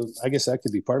A&W. So I guess that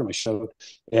could be part of my show.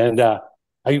 And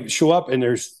I show up and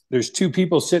there's 2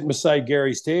 people sitting beside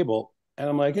Gary's table. And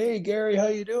I'm like, hey, Gary, how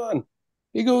you doing?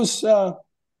 He goes,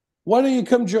 why don't you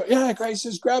come join? Yeah, he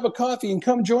says, grab a coffee and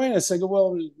come join us. I go,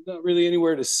 well, there's not really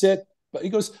anywhere to sit. But he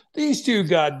goes, these 2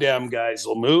 goddamn guys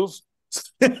will move.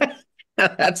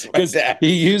 That's because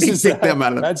he uses that.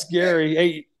 That's Gary.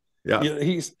 Hey, yeah,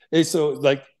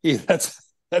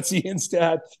 that's Ian's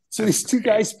dad. So these 2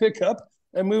 guys pick up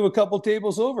and move a couple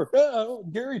tables over.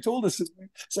 Gary told us.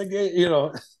 It's like,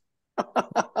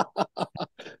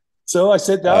 So I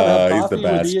sit down and have coffee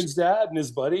with Ian's dad and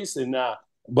his buddies and a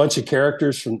bunch of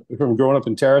characters from growing up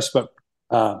in Terrace. But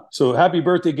so happy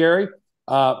birthday, Gary.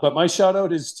 But my shout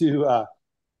out is to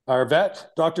our vet,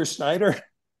 Dr. Snyder.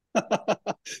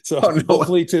 So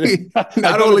hopefully today,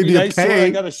 not only do you pay, I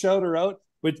got to shout her out.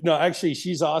 But no, actually,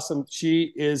 she's awesome.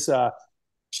 She is.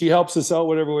 She helps us out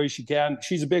whatever way she can.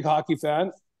 She's a big hockey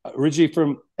fan, originally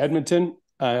from Edmonton,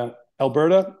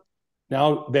 Alberta,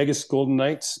 now Vegas Golden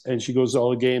Knights, and she goes to all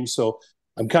the games. So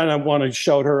I'm kind of want to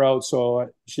shout her out so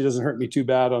she doesn't hurt me too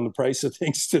bad on the price of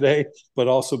things today, but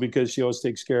also because she always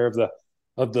takes care of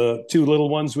the 2 little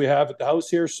ones we have at the house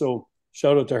here. So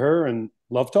shout out to her and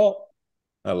love to all.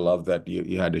 I love that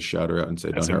you had to shout her out and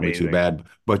say, "Don't hurt me too bad."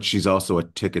 But she's also a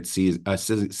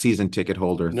season ticket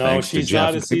holder. No, she's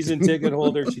not a season ticket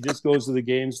holder. She just goes to the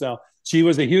games now. She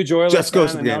was a huge Oilers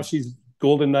fan, and now she's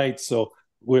Golden Knights. So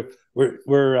we're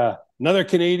another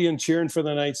Canadian cheering for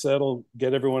the Knights. That'll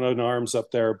get everyone in arms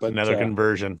up there. But another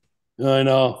conversion. I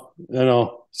know.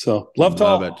 So love to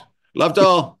all. Love to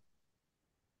all.